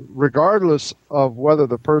wants, regardless of whether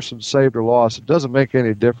the person's saved or lost. It doesn't make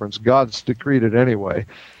any difference. God's decreed it anyway.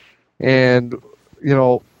 And,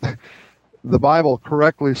 the Bible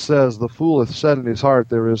correctly says, "The fool hath said in his heart,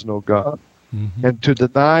 there is no God." Mm-hmm. And to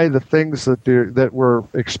deny the things that we're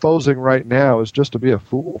exposing right now is just to be a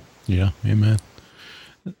fool. Yeah, amen.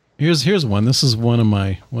 Here's one. This is one of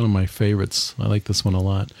my favorites. I like this one a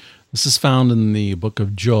lot. This is found in the book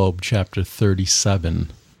of Job, chapter 37.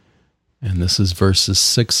 And this is verses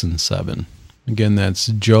 6 and 7. Again, that's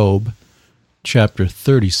Job, chapter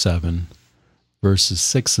 37. Verses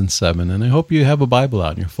 6 and 7. And I hope you have a Bible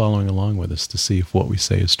out and you're following along with us to see if what we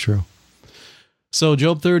say is true. So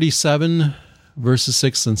Job 37, verses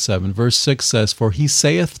 6 and 7. Verse 6 says, "For he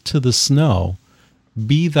saith to the snow,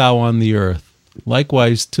 Be thou on the earth,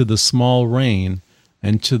 likewise to the small rain,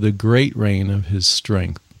 and to the great rain of his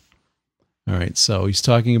strength." All right, so he's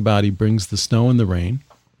talking about he brings the snow and the rain.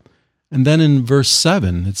 And then in verse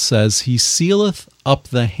 7, it says, "He sealeth up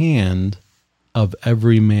the hand of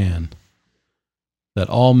every man, that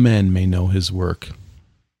all men may know his work."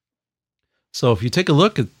 So if you take a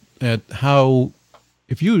look at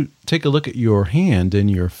if you take a look at your hand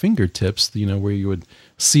and your fingertips, where you would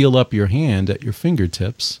seal up your hand at your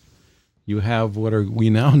fingertips, You have what we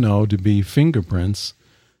now know to be fingerprints.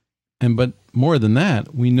 But more than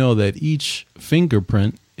that, we know that each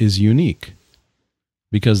fingerprint is unique,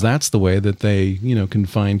 because that's the way that they, can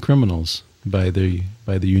find criminals, by the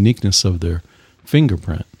uniqueness of their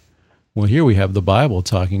fingerprint. Well, here we have the Bible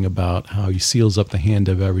talking about how he seals up the hand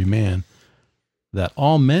of every man, that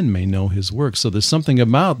all men may know his work. So there's something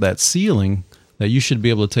about that sealing that you should be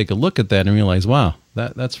able to take a look at that and realize, wow,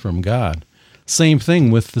 that's from God. Same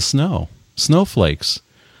thing with the snow. Snowflakes,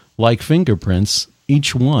 like fingerprints,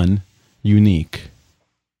 each one unique.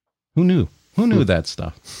 Who knew? Who knew that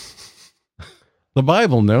stuff? The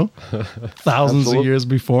Bible knew. Thousands of years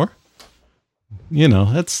before.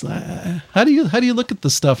 That's how do you look at the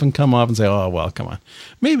stuff and come off and say, oh well, come on.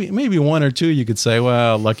 Maybe one or two you could say,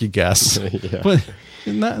 well, lucky guess. Yeah. But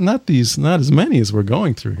not as many as we're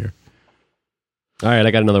going through here. All right,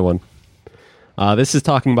 I got another one. This is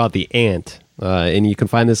talking about the ant, and you can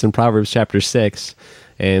find this in Proverbs chapter 6.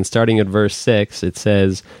 And starting at verse 6, it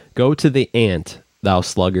says, "Go to the ant, thou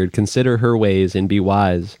sluggard, consider her ways, and be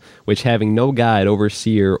wise, which having no guide,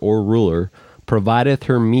 overseer, or ruler, provideth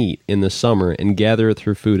her meat in the summer, and gathereth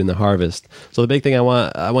her food in the harvest." So the big thing I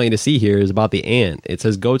want you to see here is about the ant. It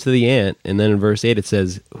says, "Go to the ant," and then in verse 8 it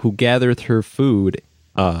says, "Who gathereth her food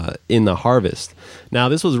in the harvest." Now,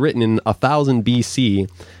 this was written in 1000 BC,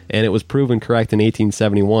 and it was proven correct in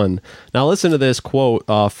 1871. Now, listen to this quote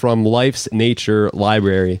from Life's Nature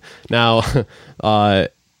Library. Now,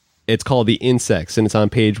 it's called The Insects, and it's on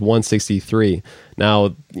page 163.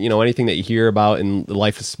 Now, anything that you hear about in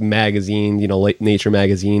Life's magazine, Nature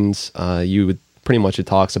magazines, pretty much it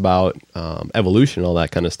talks about evolution and all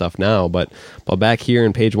that kind of stuff now. But back here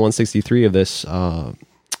in page 163 of this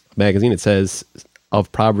magazine, it says, of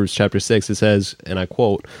Proverbs chapter 6, it says, and I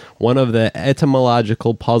quote, "One of the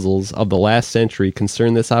etymological puzzles of the last century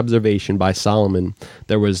concerned this observation by Solomon.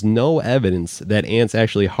 There was no evidence that ants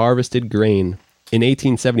actually harvested grain. In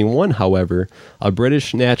 1871, however, a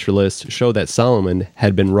British naturalist showed that Solomon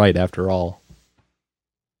had been right after all."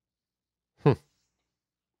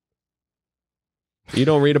 You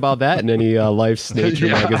don't read about that in any Life's Nature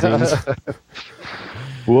magazines.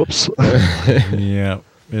 Whoops. Yeah,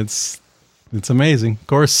 it's amazing. Of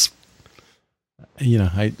course,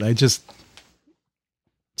 I just,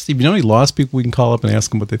 Steve, any lost people we can call up and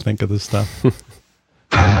ask them what they think of this stuff?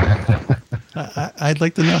 I'd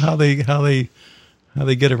like to know how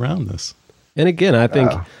they get around this. And again, I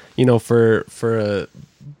think, for a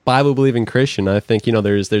Bible-believing Christian, I think,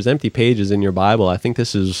 there's empty pages in your Bible. I think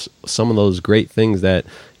this is some of those great things that,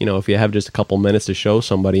 if you have just a couple minutes to show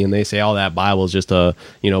somebody and they say, oh, that Bible is just a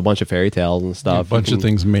bunch of fairy tales and stuff. A bunch of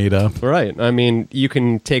things made up. Right. I mean, you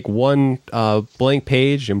can take one blank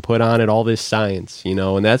page and put on it all this science,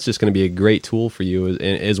 and that's just going to be a great tool for you,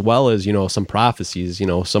 as well as, some prophecies,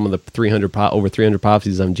 some of the over 300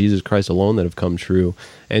 prophecies on Jesus Christ alone that have come true,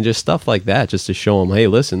 and just stuff like that, just to show them, hey,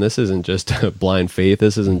 listen, this isn't just blind faith.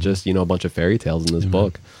 This isn't just, a bunch of fairy tales in this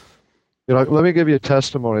book. Let me give you a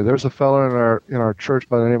testimony. There's a fellow in our church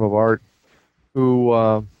by the name of Art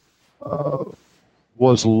who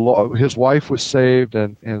his wife was saved,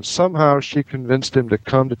 and somehow she convinced him to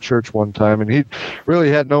come to church one time, and he really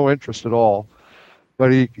had no interest at all.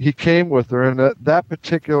 But he came with her, and that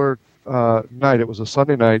particular night, it was a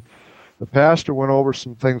Sunday night, the pastor went over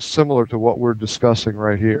some things similar to what we're discussing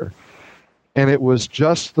right here. And it was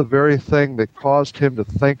just the very thing that caused him to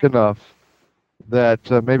think enough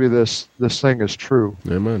that maybe this thing is true.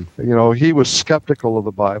 Amen. He was skeptical of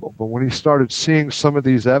the Bible, but when he started seeing some of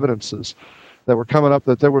these evidences that were coming up,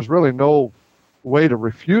 that there was really no way to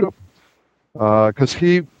refute them, because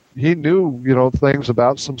he knew things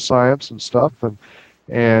about some science and stuff,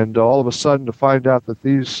 and all of a sudden to find out that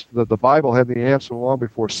the Bible had the answer long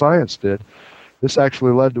before science did. This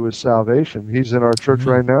actually led to his salvation. He's in our church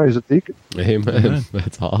right now. He's a deacon. Amen.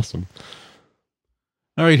 That's awesome.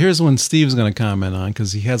 All right, here's one Steve's going to comment on,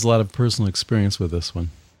 because he has a lot of personal experience with this one.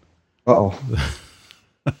 Uh-oh.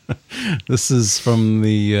 This is from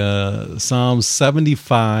the Psalm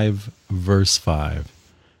 75, verse 5.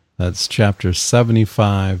 That's chapter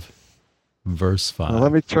 75, verse 5. Well,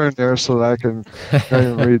 let me turn there so that I can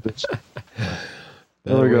read this.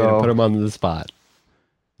 There we go. Put him on the spot.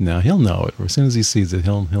 No, he'll know it. As soon as he sees it,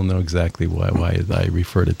 he'll know exactly why I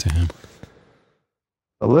referred it to him.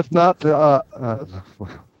 Lift not,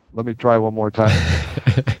 let me try one more time.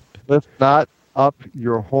 Lift not up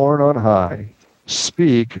your horn on high.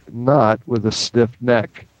 Speak not with a stiff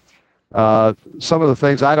neck. Some of the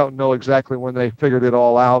things, I don't know exactly when they figured it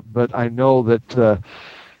all out, but I know that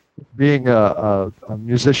being a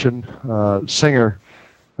musician, singer,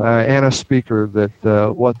 and a speaker,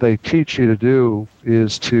 that what they teach you to do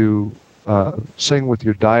is to sing with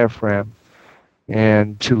your diaphragm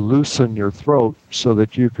and to loosen your throat so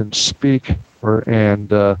that you can speak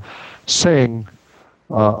and sing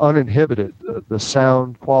uninhibited. The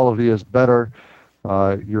sound quality is better.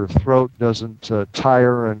 Your throat doesn't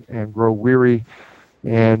tire and grow weary,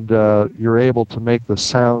 and you're able to make the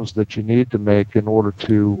sounds that you need to make in order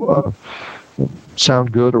to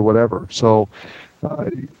sound good or whatever. So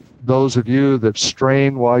those of you that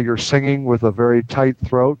strain while you're singing with a very tight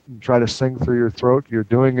throat and try to sing through your throat, you're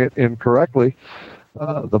doing it incorrectly.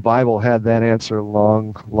 The Bible had that answer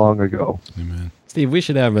long, long ago. Amen. Steve, we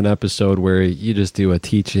should have an episode where you just do a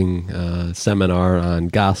teaching seminar on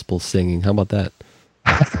gospel singing. How about that?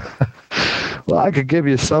 Well, I could give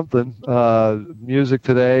you something, music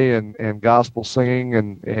today and gospel singing,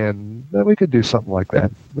 and we could do something like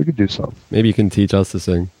that. We could do something. Maybe you can teach us to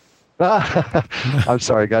sing. I'm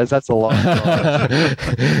sorry, guys. That's a long time.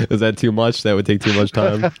 Is that too much? That would take too much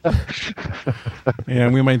time. Yeah,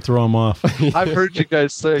 we might throw them off. I've heard you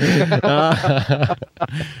guys sing.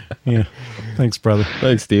 Yeah. Thanks, brother.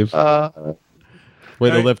 Thanks, Steve. Way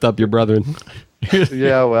to lift up your brethren.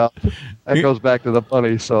 Yeah, well, that goes back to the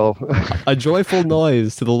money, so. A joyful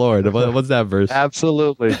noise to the Lord. What's that verse?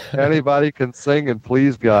 Absolutely. Anybody can sing and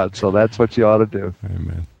please God, so that's what you ought to do.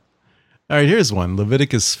 Amen. All right, here's one.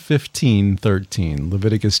 Leviticus 15:13.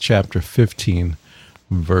 Leviticus chapter 15,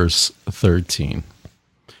 verse 13.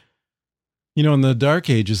 You know, in the Dark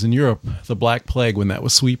Ages in Europe, the Black Plague, when that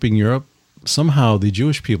was sweeping Europe, somehow the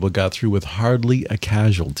Jewish people got through with hardly a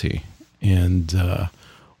casualty. And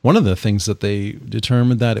one of the things that they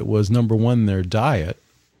determined that it was, number one, their diet.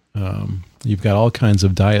 You've got all kinds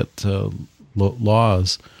of diet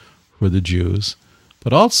laws for the Jews.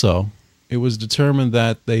 But also, it was determined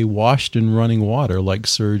that they washed in running water like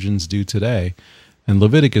surgeons do today. And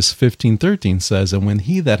Leviticus 15:13 says, "And when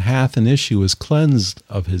he that hath an issue is cleansed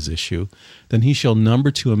of his issue, then he shall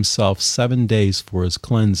number to himself 7 days for his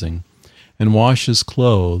cleansing, and wash his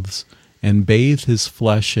clothes, and bathe his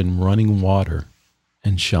flesh in running water,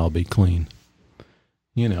 and shall be clean."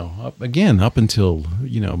 You know, up until,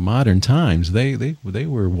 modern times, they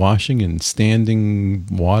were washing in standing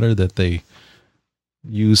water that they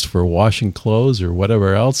used for washing clothes or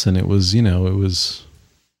whatever else, and it was,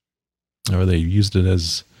 or they used it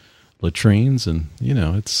as latrines, and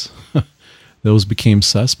it's those became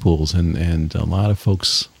cesspools, and a lot of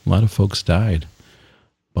folks died.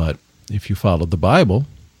 But if you followed the Bible,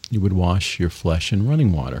 you would wash your flesh in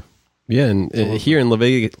running water. Yeah, and here in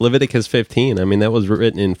Leviticus 15, I mean, that was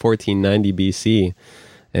written in 1490 BC,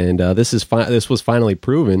 and this was finally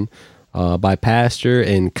proven by Pasteur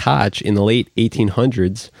and Koch in the late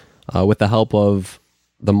 1800s with the help of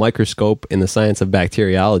the microscope and the science of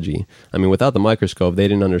bacteriology. I mean, without the microscope, they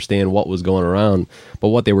didn't understand what was going around. But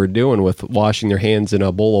what they were doing with washing their hands in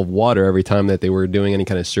a bowl of water every time that they were doing any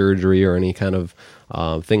kind of surgery or any kind of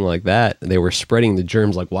thing like that, they were spreading the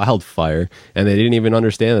germs like wildfire. And they didn't even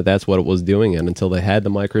understand that that's what it was doing it until they had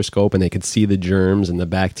the microscope and they could see the germs and the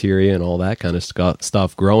bacteria and all that kind of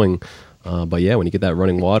stuff growing. But yeah, when you get that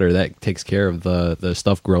running water, that takes care of the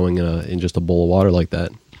stuff growing in just a bowl of water like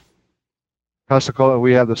that. Consequently,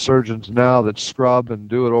 we have the surgeons now that scrub and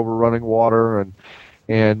do it over running water,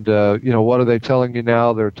 and what are they telling you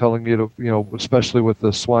now? They're telling you to, especially with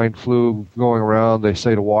the swine flu going around, they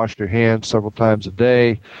say to wash your hands several times a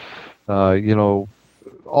day. All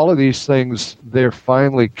of these things, they're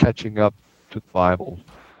finally catching up to the Bible,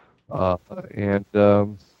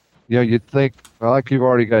 you'd think, like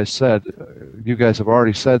you guys have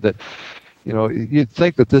already said that. You'd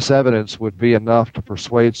think that this evidence would be enough to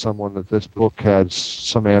persuade someone that this book has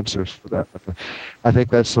some answers for that. I think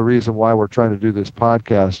that's the reason why we're trying to do this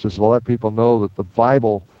podcast, is to let people know that the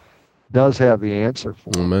Bible does have the answer for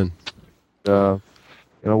them. Amen.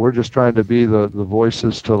 We're just trying to be the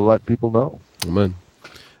voices to let people know. Amen.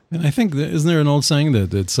 And I think, isn't there an old saying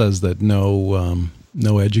that says that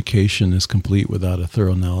no education is complete without a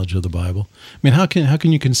thorough knowledge of the Bible? I mean, how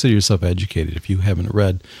can you consider yourself educated if you haven't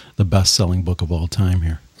read the best-selling book of all time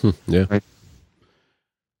here? Yeah. Right.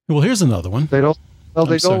 Well, here's another one. They don't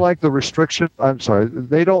like the restriction. I'm sorry.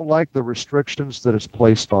 They don't like the restrictions that is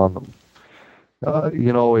placed on them.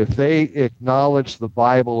 If they acknowledge the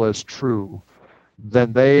Bible as true,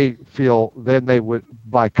 then they would,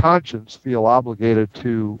 by conscience, feel obligated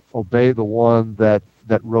to obey the one that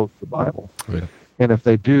wrote the Bible. Right. And if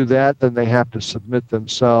they do that, then they have to submit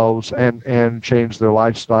themselves and change their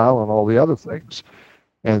lifestyle and all the other things.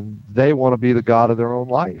 And they want to be the God of their own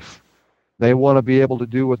life. They want to be able to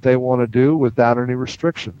do what they want to do without any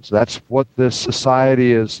restrictions. That's what this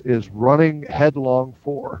society is running headlong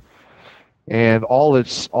for. and all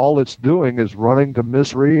it's doing is running to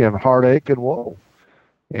misery and heartache and woe.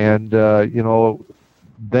 And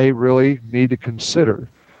they really need to consider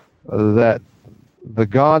that the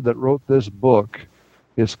God that wrote this book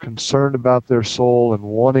is concerned about their soul and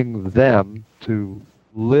wanting them to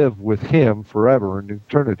live with Him forever in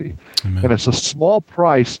eternity. Amen. And it's a small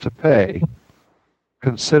price to pay,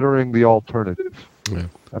 considering the alternative. Yeah.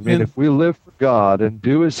 I mean, if we live for God and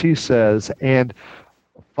do as He says and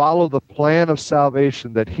follow the plan of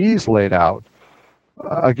salvation that He's laid out,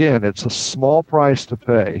 again, it's a small price to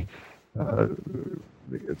pay.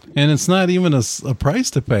 And it's not even a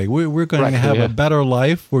price to pay. We're going Right, to have yeah. a better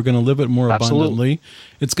life. We're going to live it more Absolutely. abundantly.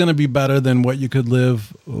 It's going to be better than what you could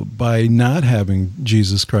live by not having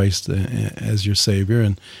Jesus Christ as your Savior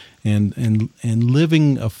and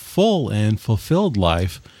living a full and fulfilled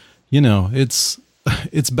life. It's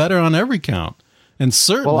better on every count, and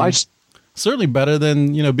certainly better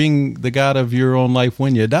than being the God of your own life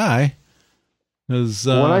when you die. When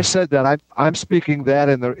I said that, I'm speaking that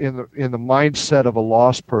in the mindset of a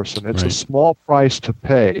lost person. It's Right. a small price to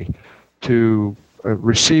pay to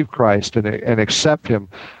receive Christ and accept Him.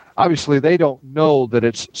 Obviously, they don't know that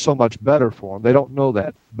it's so much better for them. They don't know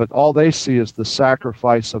that, but all they see is the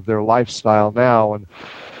sacrifice of their lifestyle now.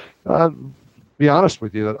 And be honest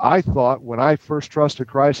with you, that I thought when I first trusted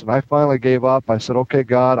Christ and I finally gave up, I said, "Okay,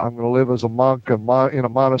 God, I'm going to live as a monk in a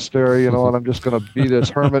monastery, and I'm just going to be this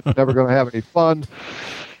hermit, never going to have any fun."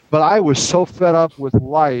 But I was so fed up with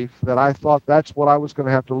life that I thought that's what I was going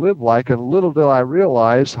to have to live like, and little did I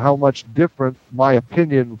realize how much different my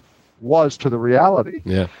opinion was to the reality.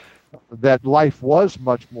 Yeah. That life was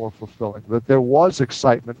much more fulfilling, that there was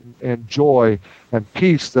excitement and joy and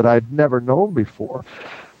peace that I'd never known before.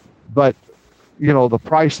 But the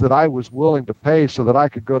price that I was willing to pay so that I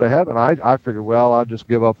could go to heaven, I figured, well, I'll just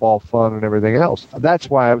give up all fun and everything else. That's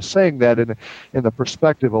why I was saying that in the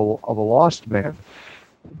perspective of a lost man.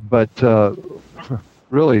 But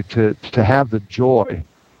really, to have the joy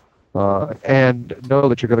and know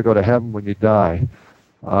that you're going to go to heaven when you die,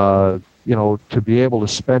 to be able to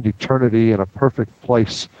spend eternity in a perfect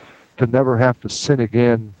place, to never have to sin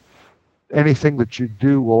again. Anything that you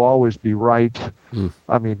do will always be right.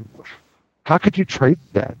 I mean, how could you trade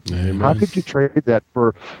that? Amen. How could you trade that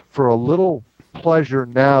for a little pleasure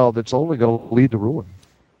now that's only going to lead to ruin?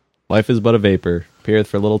 Life is but a vapor, appeareth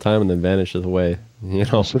for a little time and then vanisheth away.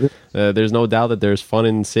 Yes, it is. There's no doubt that there's fun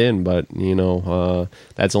in sin, but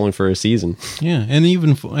that's only for a season. Yeah, and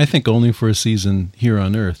even I think only for a season here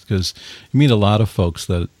on Earth, because you meet a lot of folks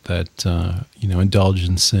that indulge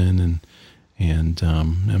in sin, and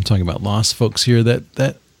I'm talking about lost folks here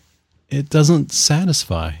that it doesn't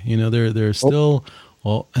satisfy. They're still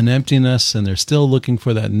an emptiness, and they're still looking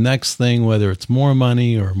for that next thing, whether it's more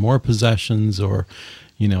money or more possessions or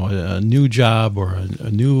a new job or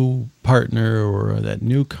a new partner or that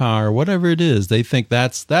new car, whatever it is. They think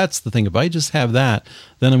that's the thing. If I just have that,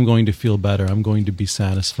 then I'm going to feel better. I'm going to be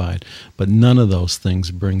satisfied. But none of those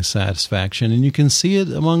things bring satisfaction, and you can see it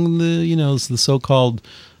among the the so-called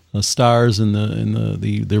stars and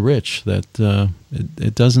the rich that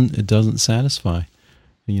it doesn't satisfy.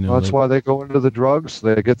 That's why they go into the drugs.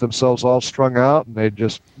 They get themselves all strung out, and they're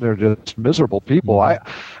just miserable people.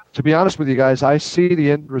 To be honest with you guys, I see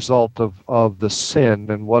the end result of the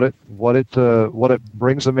sin and what it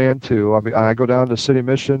brings a man to. I mean, I go down to City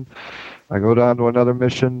Mission, I go down to another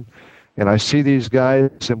mission, and I see these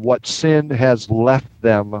guys and what sin has left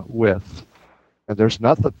them with, and there's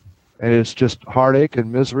nothing. And it's just heartache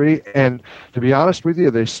and misery. And to be honest with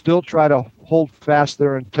you, they still try to hold fast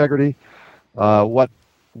their integrity. What,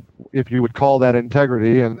 if you would call that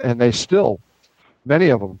integrity, and they still, many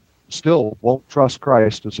of them, still won't trust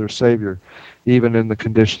Christ as their Savior, even in the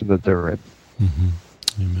condition that they're in. Mm-hmm.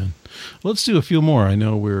 Amen. Let's do a few more. I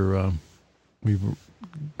know we've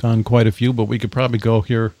gone quite a few, but we could probably go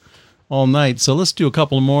here all night. So let's do a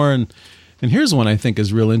couple more. And here's one I think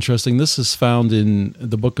is real interesting. This is found in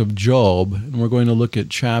the book of Job, and we're going to look at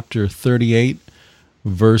chapter 38,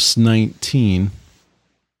 verse 19,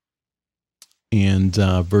 and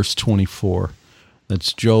verse 24.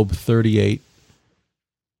 That's Job 38,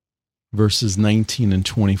 verses 19 and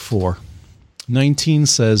 24. 19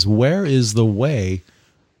 says, "Where is the way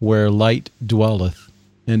where light dwelleth?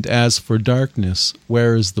 And as for darkness,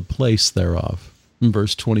 where is the place thereof?" In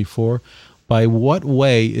verse 24, "By what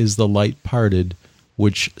way is the light parted,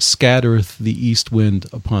 which scattereth the east wind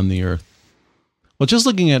upon the earth?" Well, just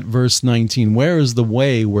looking at verse 19, where is the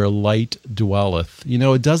way where light dwelleth?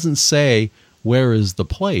 It doesn't say, where is the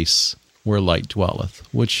place where light dwelleth,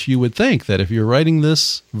 which you would think that if you're writing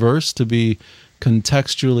this verse to be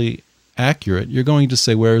contextually accurate, you're going to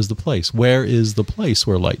say, where is the place? Where is the place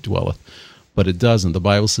where light dwelleth? But it doesn't. The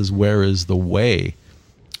Bible says, where is the way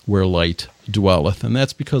where light dwelleth? And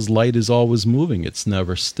that's because light is always moving. It's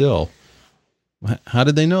never still. How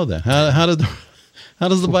did they know that? How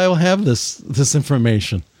does the Bible have this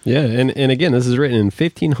information? Yeah, and again, this is written in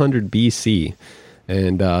 1500 BC.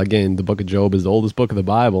 And again, the book of Job is the oldest book of the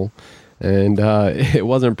Bible. And it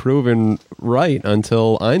wasn't proven right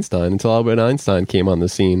until Albert Einstein came on the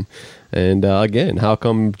scene. And again, how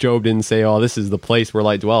come Job didn't say, oh, this is the place where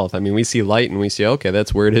light dwelleth? I mean, we see light and we say, okay,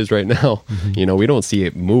 that's where it is right now. Mm-hmm. We don't see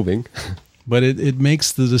it moving. But it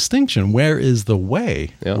makes the distinction. Where is the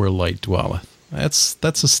way where light dwelleth?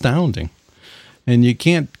 That's astounding. And you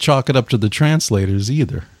can't chalk it up to the translators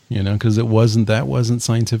either, because that wasn't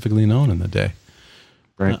scientifically known in the day.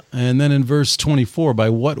 Right. And then in verse 24, by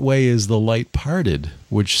what way is the light parted,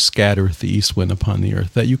 which scattereth the east wind upon the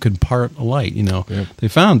earth? That you can part light, They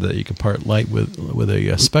found that you could part light with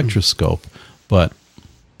a spectroscope, but,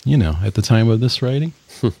 at the time of this writing,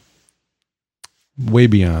 way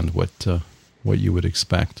beyond what you would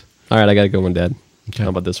expect. All right, I got a good one, Dad. Okay. How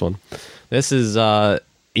about this one? This is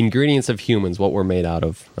ingredients of humans, what we're made out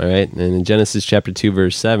of. All right, and in Genesis chapter 2,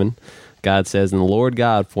 verse 7, God says, and the Lord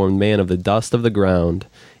God formed man of the dust of the ground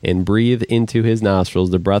and breathed into his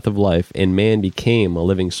nostrils the breath of life, and man became a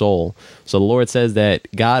living soul. So the Lord says that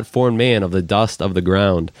God formed man of the dust of the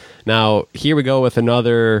ground. Now, here we go with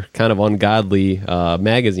another kind of ungodly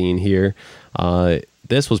magazine here.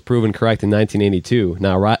 This was proven correct in 1982.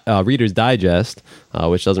 Now, Reader's Digest,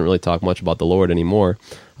 which doesn't really talk much about the Lord anymore,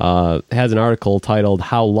 has an article titled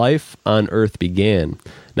How Life on Earth Began.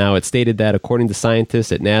 Now, it stated that according to scientists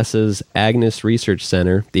at NASA's Agnes Research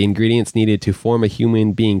Center, the ingredients needed to form a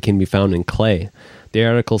human being can be found in clay. The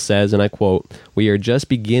article says, and I quote, we are just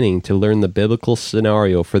beginning to learn the biblical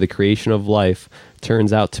scenario for the creation of life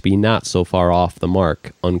turns out to be not so far off the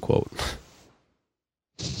mark, unquote.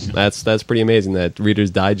 That's pretty amazing that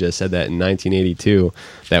Reader's Digest said that in 1982,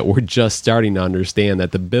 that we're just starting to understand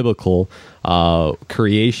that the biblical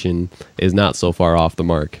creation is not so far off the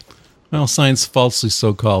mark. Well, science, falsely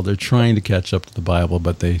so-called, they're trying to catch up to the Bible,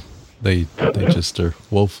 but they just are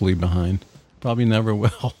woefully behind. Probably never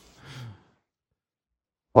will.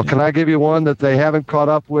 Well, can I give you one that they haven't caught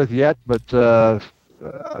up with yet, but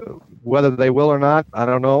whether they will or not, I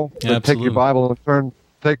don't know. Yeah, take your Bible and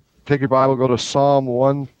take your Bible, go to Psalm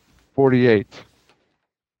 148.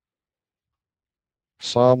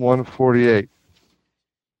 Psalm 148.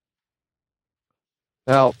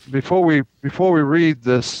 Now, before we read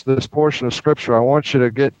this portion of Scripture, I want you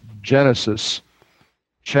to get Genesis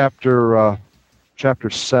chapter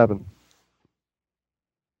 7.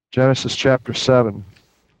 Genesis chapter 7.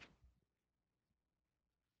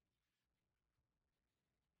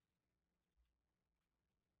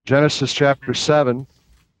 Genesis chapter 7.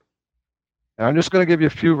 And I'm just going to give you a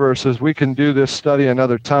few verses. We can do this study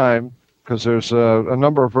another time because there's a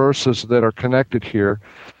number of verses that are connected here.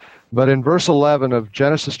 But in verse 11 of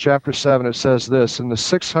Genesis chapter 7, it says this, in the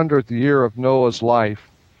 600th year of Noah's life,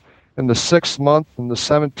 in the 6th month and the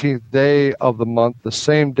 17th day of the month, the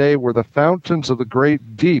same day were the fountains of the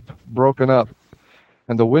great deep broken up,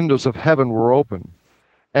 and the windows of heaven were open.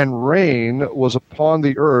 And rain was upon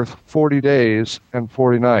the earth 40 days and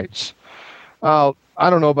 40 nights. I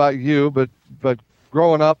don't know about you, but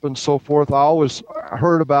growing up and so forth, I always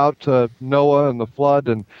heard about Noah and the flood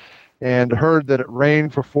and heard that it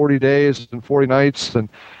rained for 40 days and 40 nights. And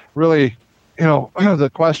really,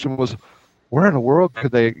 the question was, where in the world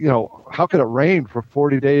could they, how could it rain for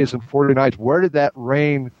 40 days and 40 nights? Where did that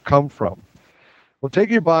rain come from? Well, take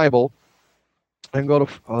your Bible and go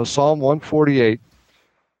to Psalm 148,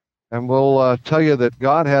 and we'll tell you that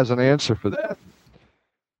God has an answer for that.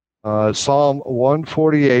 Psalm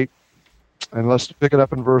 148, and let's pick it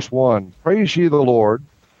up in verse 1. Praise ye the Lord.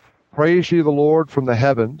 Praise ye the Lord from the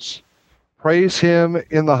heavens. Praise him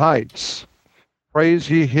in the heights. Praise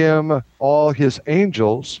ye him, all his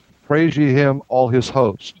angels. Praise ye him, all his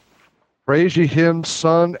host. Praise ye him,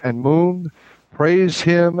 sun and moon. Praise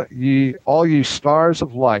him, all ye stars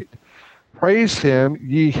of light. Praise him,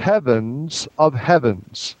 ye heavens of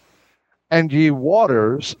heavens, and ye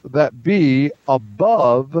waters that be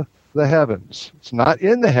above the heavens. It's not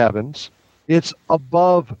in the heavens, it's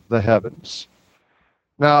above the heavens.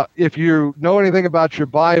 Now, if you know anything about your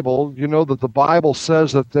Bible, you know that the Bible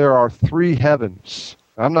says that there are three heavens.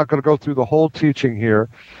 I'm not going to go through the whole teaching here,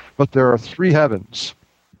 but there are three heavens.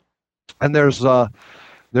 And there's one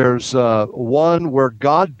where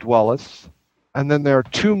God dwelleth, and then there are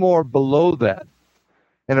two more below that.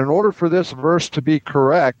 And in order for this verse to be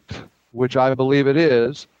correct, which I believe it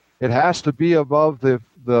is, it has to be above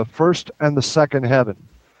the first and the second heaven.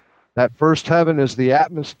 That first heaven is the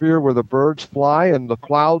atmosphere where the birds fly and the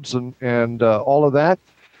clouds and all of that.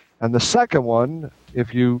 And the second one,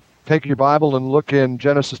 if you take your Bible and look in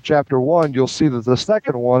Genesis chapter 1, you'll see that the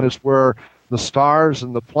second one is where the stars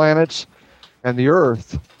and the planets and the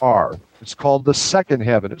earth are. It's called the second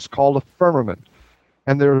heaven. It's called a firmament.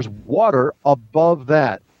 And there's water above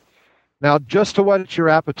that. Now, just to whet your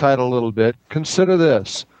appetite a little bit, consider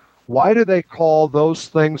this. Why do they call those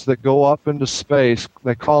things that go up into space,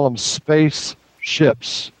 they call them space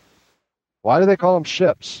ships? Why do they call them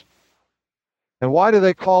ships? And why do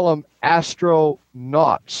they call them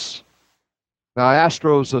astronauts? Now,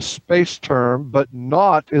 astro is a space term, but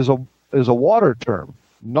naut is a water term.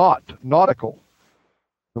 Nautical.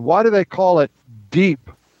 And why do they call it deep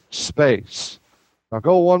space? Now,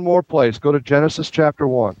 go one more place. Go to Genesis chapter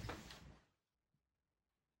 1.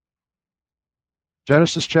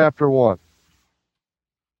 Genesis chapter 1.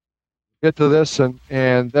 Get to this,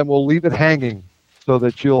 and then we'll leave it hanging so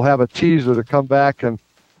that you'll have a teaser to come back and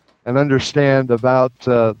understand about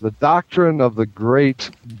the doctrine of the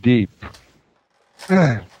great deep.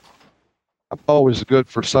 I'm always good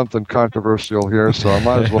for something controversial here, so I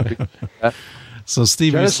might as well be that. So,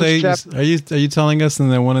 Steve, are you telling us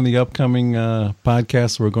in one of the upcoming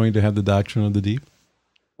podcasts we're going to have the doctrine of the deep?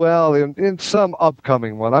 Well, in some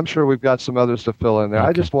upcoming one. I'm sure we've got some others to fill in there. Okay.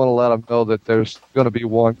 I just want to let them know that there's going to be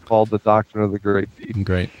one called the Doctrine of the Great Deep.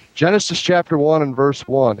 Great. Genesis chapter 1 and verse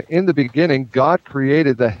 1. In the beginning, God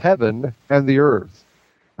created the heaven and the earth.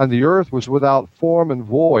 And the earth was without form and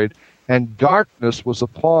void, and darkness was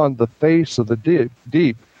upon the face of the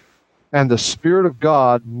deep. And the Spirit of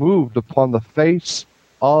God moved upon the face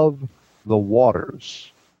of the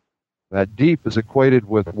waters. That deep is equated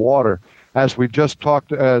with water. As we just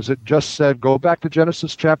talked, as it just said, go back to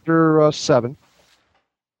Genesis chapter 7.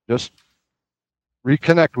 Just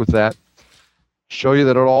reconnect with that. Show you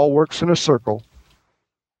that it all works in a circle.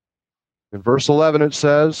 In verse 11 it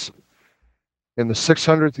says, in the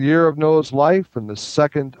 600th year of Noah's life, in the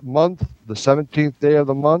second month, the 17th day of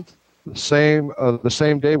the month, the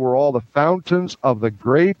same day were all the fountains of the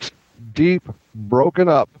great deep broken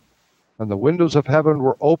up, and the windows of heaven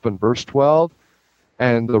were open. Verse 12.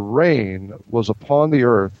 And the rain was upon the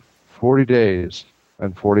earth 40 days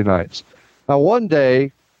and 40 nights. Now, one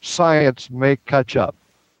day, science may catch up.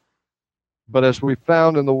 But as we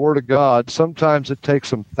found in the Word of God, sometimes it takes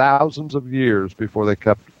them thousands of years before they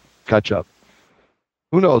catch up.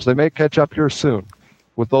 Who knows? They may catch up here soon.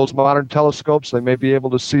 With those modern telescopes, they may be able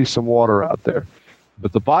to see some water out there.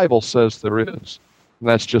 But the Bible says there is. And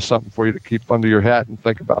that's just something for you to keep under your hat and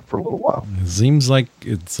think about for a little while. It seems like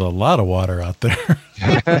it's a lot of water out there.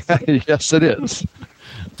 Yes, it is.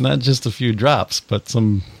 Not just a few drops, but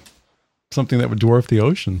something that would dwarf the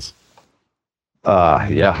oceans.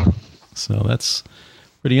 Yeah. So that's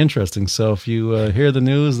pretty interesting. So if you hear the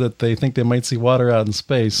news that they think they might see water out in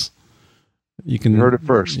space, you heard it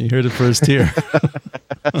first. You heard it first here.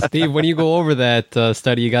 Steve, when you go over that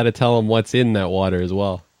study, you got to tell them what's in that water as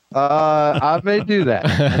well. I may do that.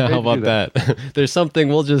 How about that? There's something.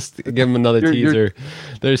 We'll just give them another teaser.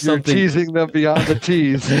 There's something. You're teasing them beyond the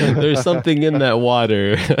tease. There's something in that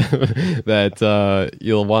water that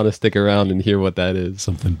you'll want to stick around and hear what that is.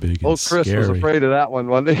 Something big and Chris scary. was afraid of that one,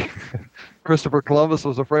 wasn't he? Christopher Columbus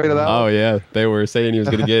was afraid of that one. Oh, yeah. They were saying he was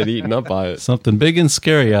going to get eaten up by it. Something big and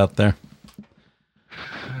scary out there.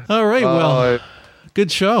 All right. Well,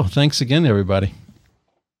 good show. Thanks again, everybody.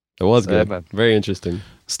 It was good. Very interesting.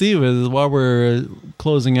 Steve, while we're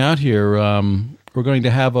closing out here, we're going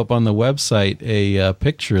to have up on the website a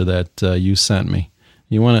picture that you sent me.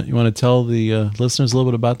 You want to tell the listeners a little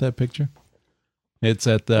bit about that picture? It's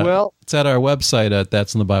at it's at our website at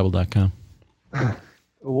that'sinthebible.com. I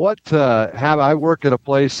work at a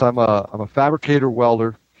place. I'm a fabricator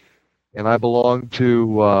welder, and I belong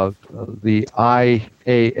to the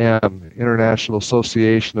IAM, International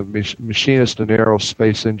Association of Machinists and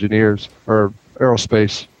Aerospace Engineers, or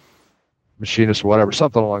Aerospace Machinists, or whatever,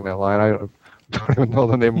 something along that line. I don't even know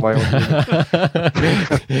the name of my own.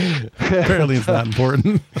 Apparently, it's not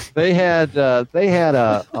important. They had a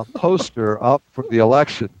poster up for the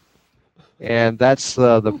election, and that's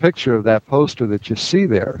the picture of that poster that you see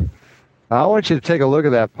there. Now, I want you to take a look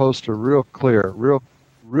at that poster real clear, real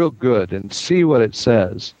good, and see what it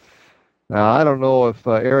says. Now, I don't know if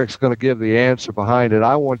Eric's going to give the answer behind it.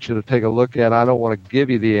 I want you to take a look at it. I don't want to give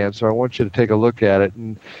you the answer. I want you to take a look at it.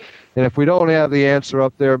 And if we don't have the answer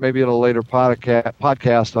up there, maybe in a later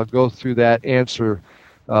podcast, I'll go through that answer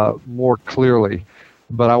more clearly.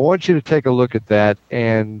 But I want you to take a look at that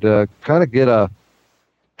and kind of get a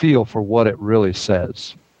feel for what it really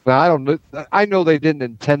says. Now, I know they didn't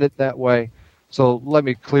intend it that way, so let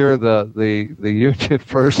me clear the union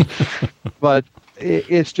first. But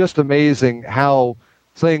it's just amazing how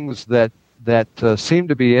things that seem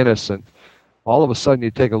to be innocent, all of a sudden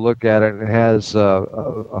you take a look at it and it has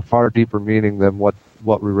a far deeper meaning than what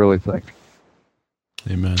we really think.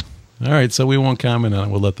 Amen. All right, so we won't comment on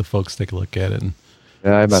it. We'll let the folks take a look at it and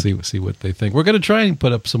see what they think. We're going to try and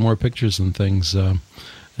put up some more pictures and things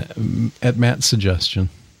at Matt's suggestion.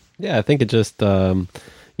 Yeah, I think it just,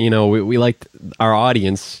 we like our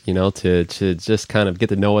audience, to just kind of get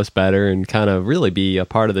to know us better and kind of really be a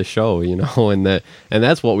part of the show, and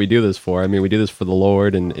that's what we do this for. I mean, we do this for the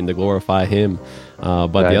Lord and to glorify Him.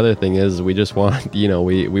 But the other thing is we just want,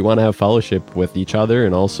 we want to have fellowship with each other.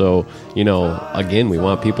 And also, again, we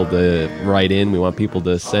want people to write in. We want people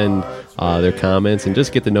to send their comments and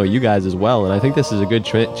just get to know you guys as well. And I think this is a good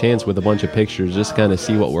chance with a bunch of pictures, just kind of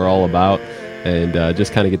see what we're all about and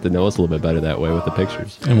just kind of get to know us a little bit better that way with the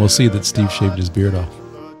pictures. And we'll see that Steve shaved his beard off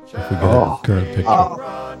if we get a current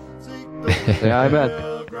picture. Yeah, I bet.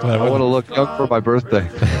 I want to look young for my birthday.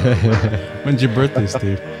 When's your birthday,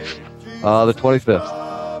 Steve? The 25th.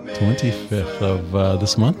 25th of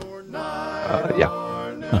this month? Yeah.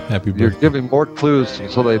 Oh, happy birthday. You're giving more clues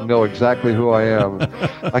so they know exactly who I am.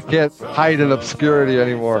 I can't hide in obscurity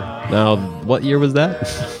anymore. Now, what year was that?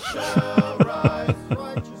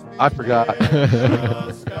 I forgot.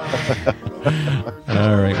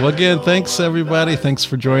 All right. Well, again, thanks, everybody. Thanks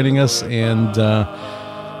for joining us. And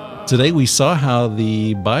today we saw how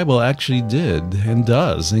the Bible actually did and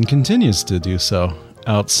does and continues to do so.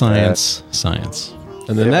 Out-science science.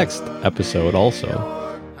 And the next episode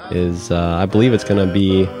also is, I believe it's going to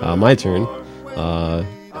be my turn.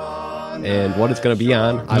 And what it's going to be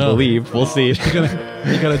on, I believe. We'll see.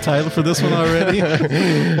 You got a title for this one already?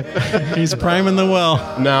 He's priming the well.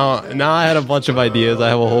 Now I had a bunch of ideas. I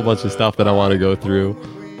have a whole bunch of stuff that I want to go through.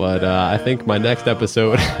 But I think my next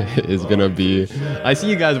episode is going to be... I see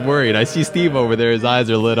you guys worried. I see Steve over there. His eyes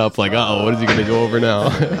are lit up like, uh-oh, what is he going to go over now?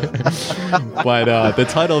 But the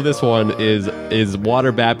title of this one is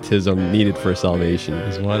Water Baptism Needed for Salvation.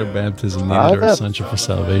 Is water baptism needed or essential for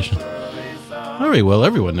salvation? All right, well,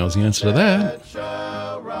 everyone knows the answer to that.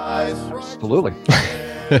 Absolutely.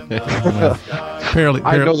 Apparently,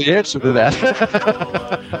 I know the answer to that.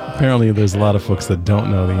 apparently, there's a lot of folks that don't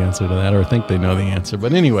know the answer to that or think they know the answer.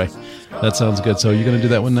 But anyway, that sounds good. So you're going to do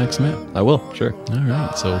that one next, Matt? I will, sure. All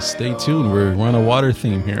right, so stay tuned. We're on a water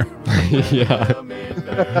theme here. Yeah.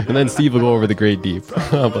 And then Steve will go over the Great Deep.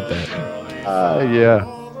 How about that? Yeah.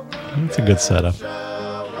 That's a good setup.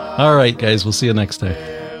 All right, guys, we'll see you next time.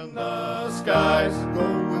 Skies,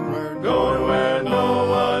 going where no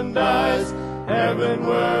one dies,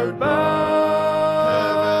 heavenward bound.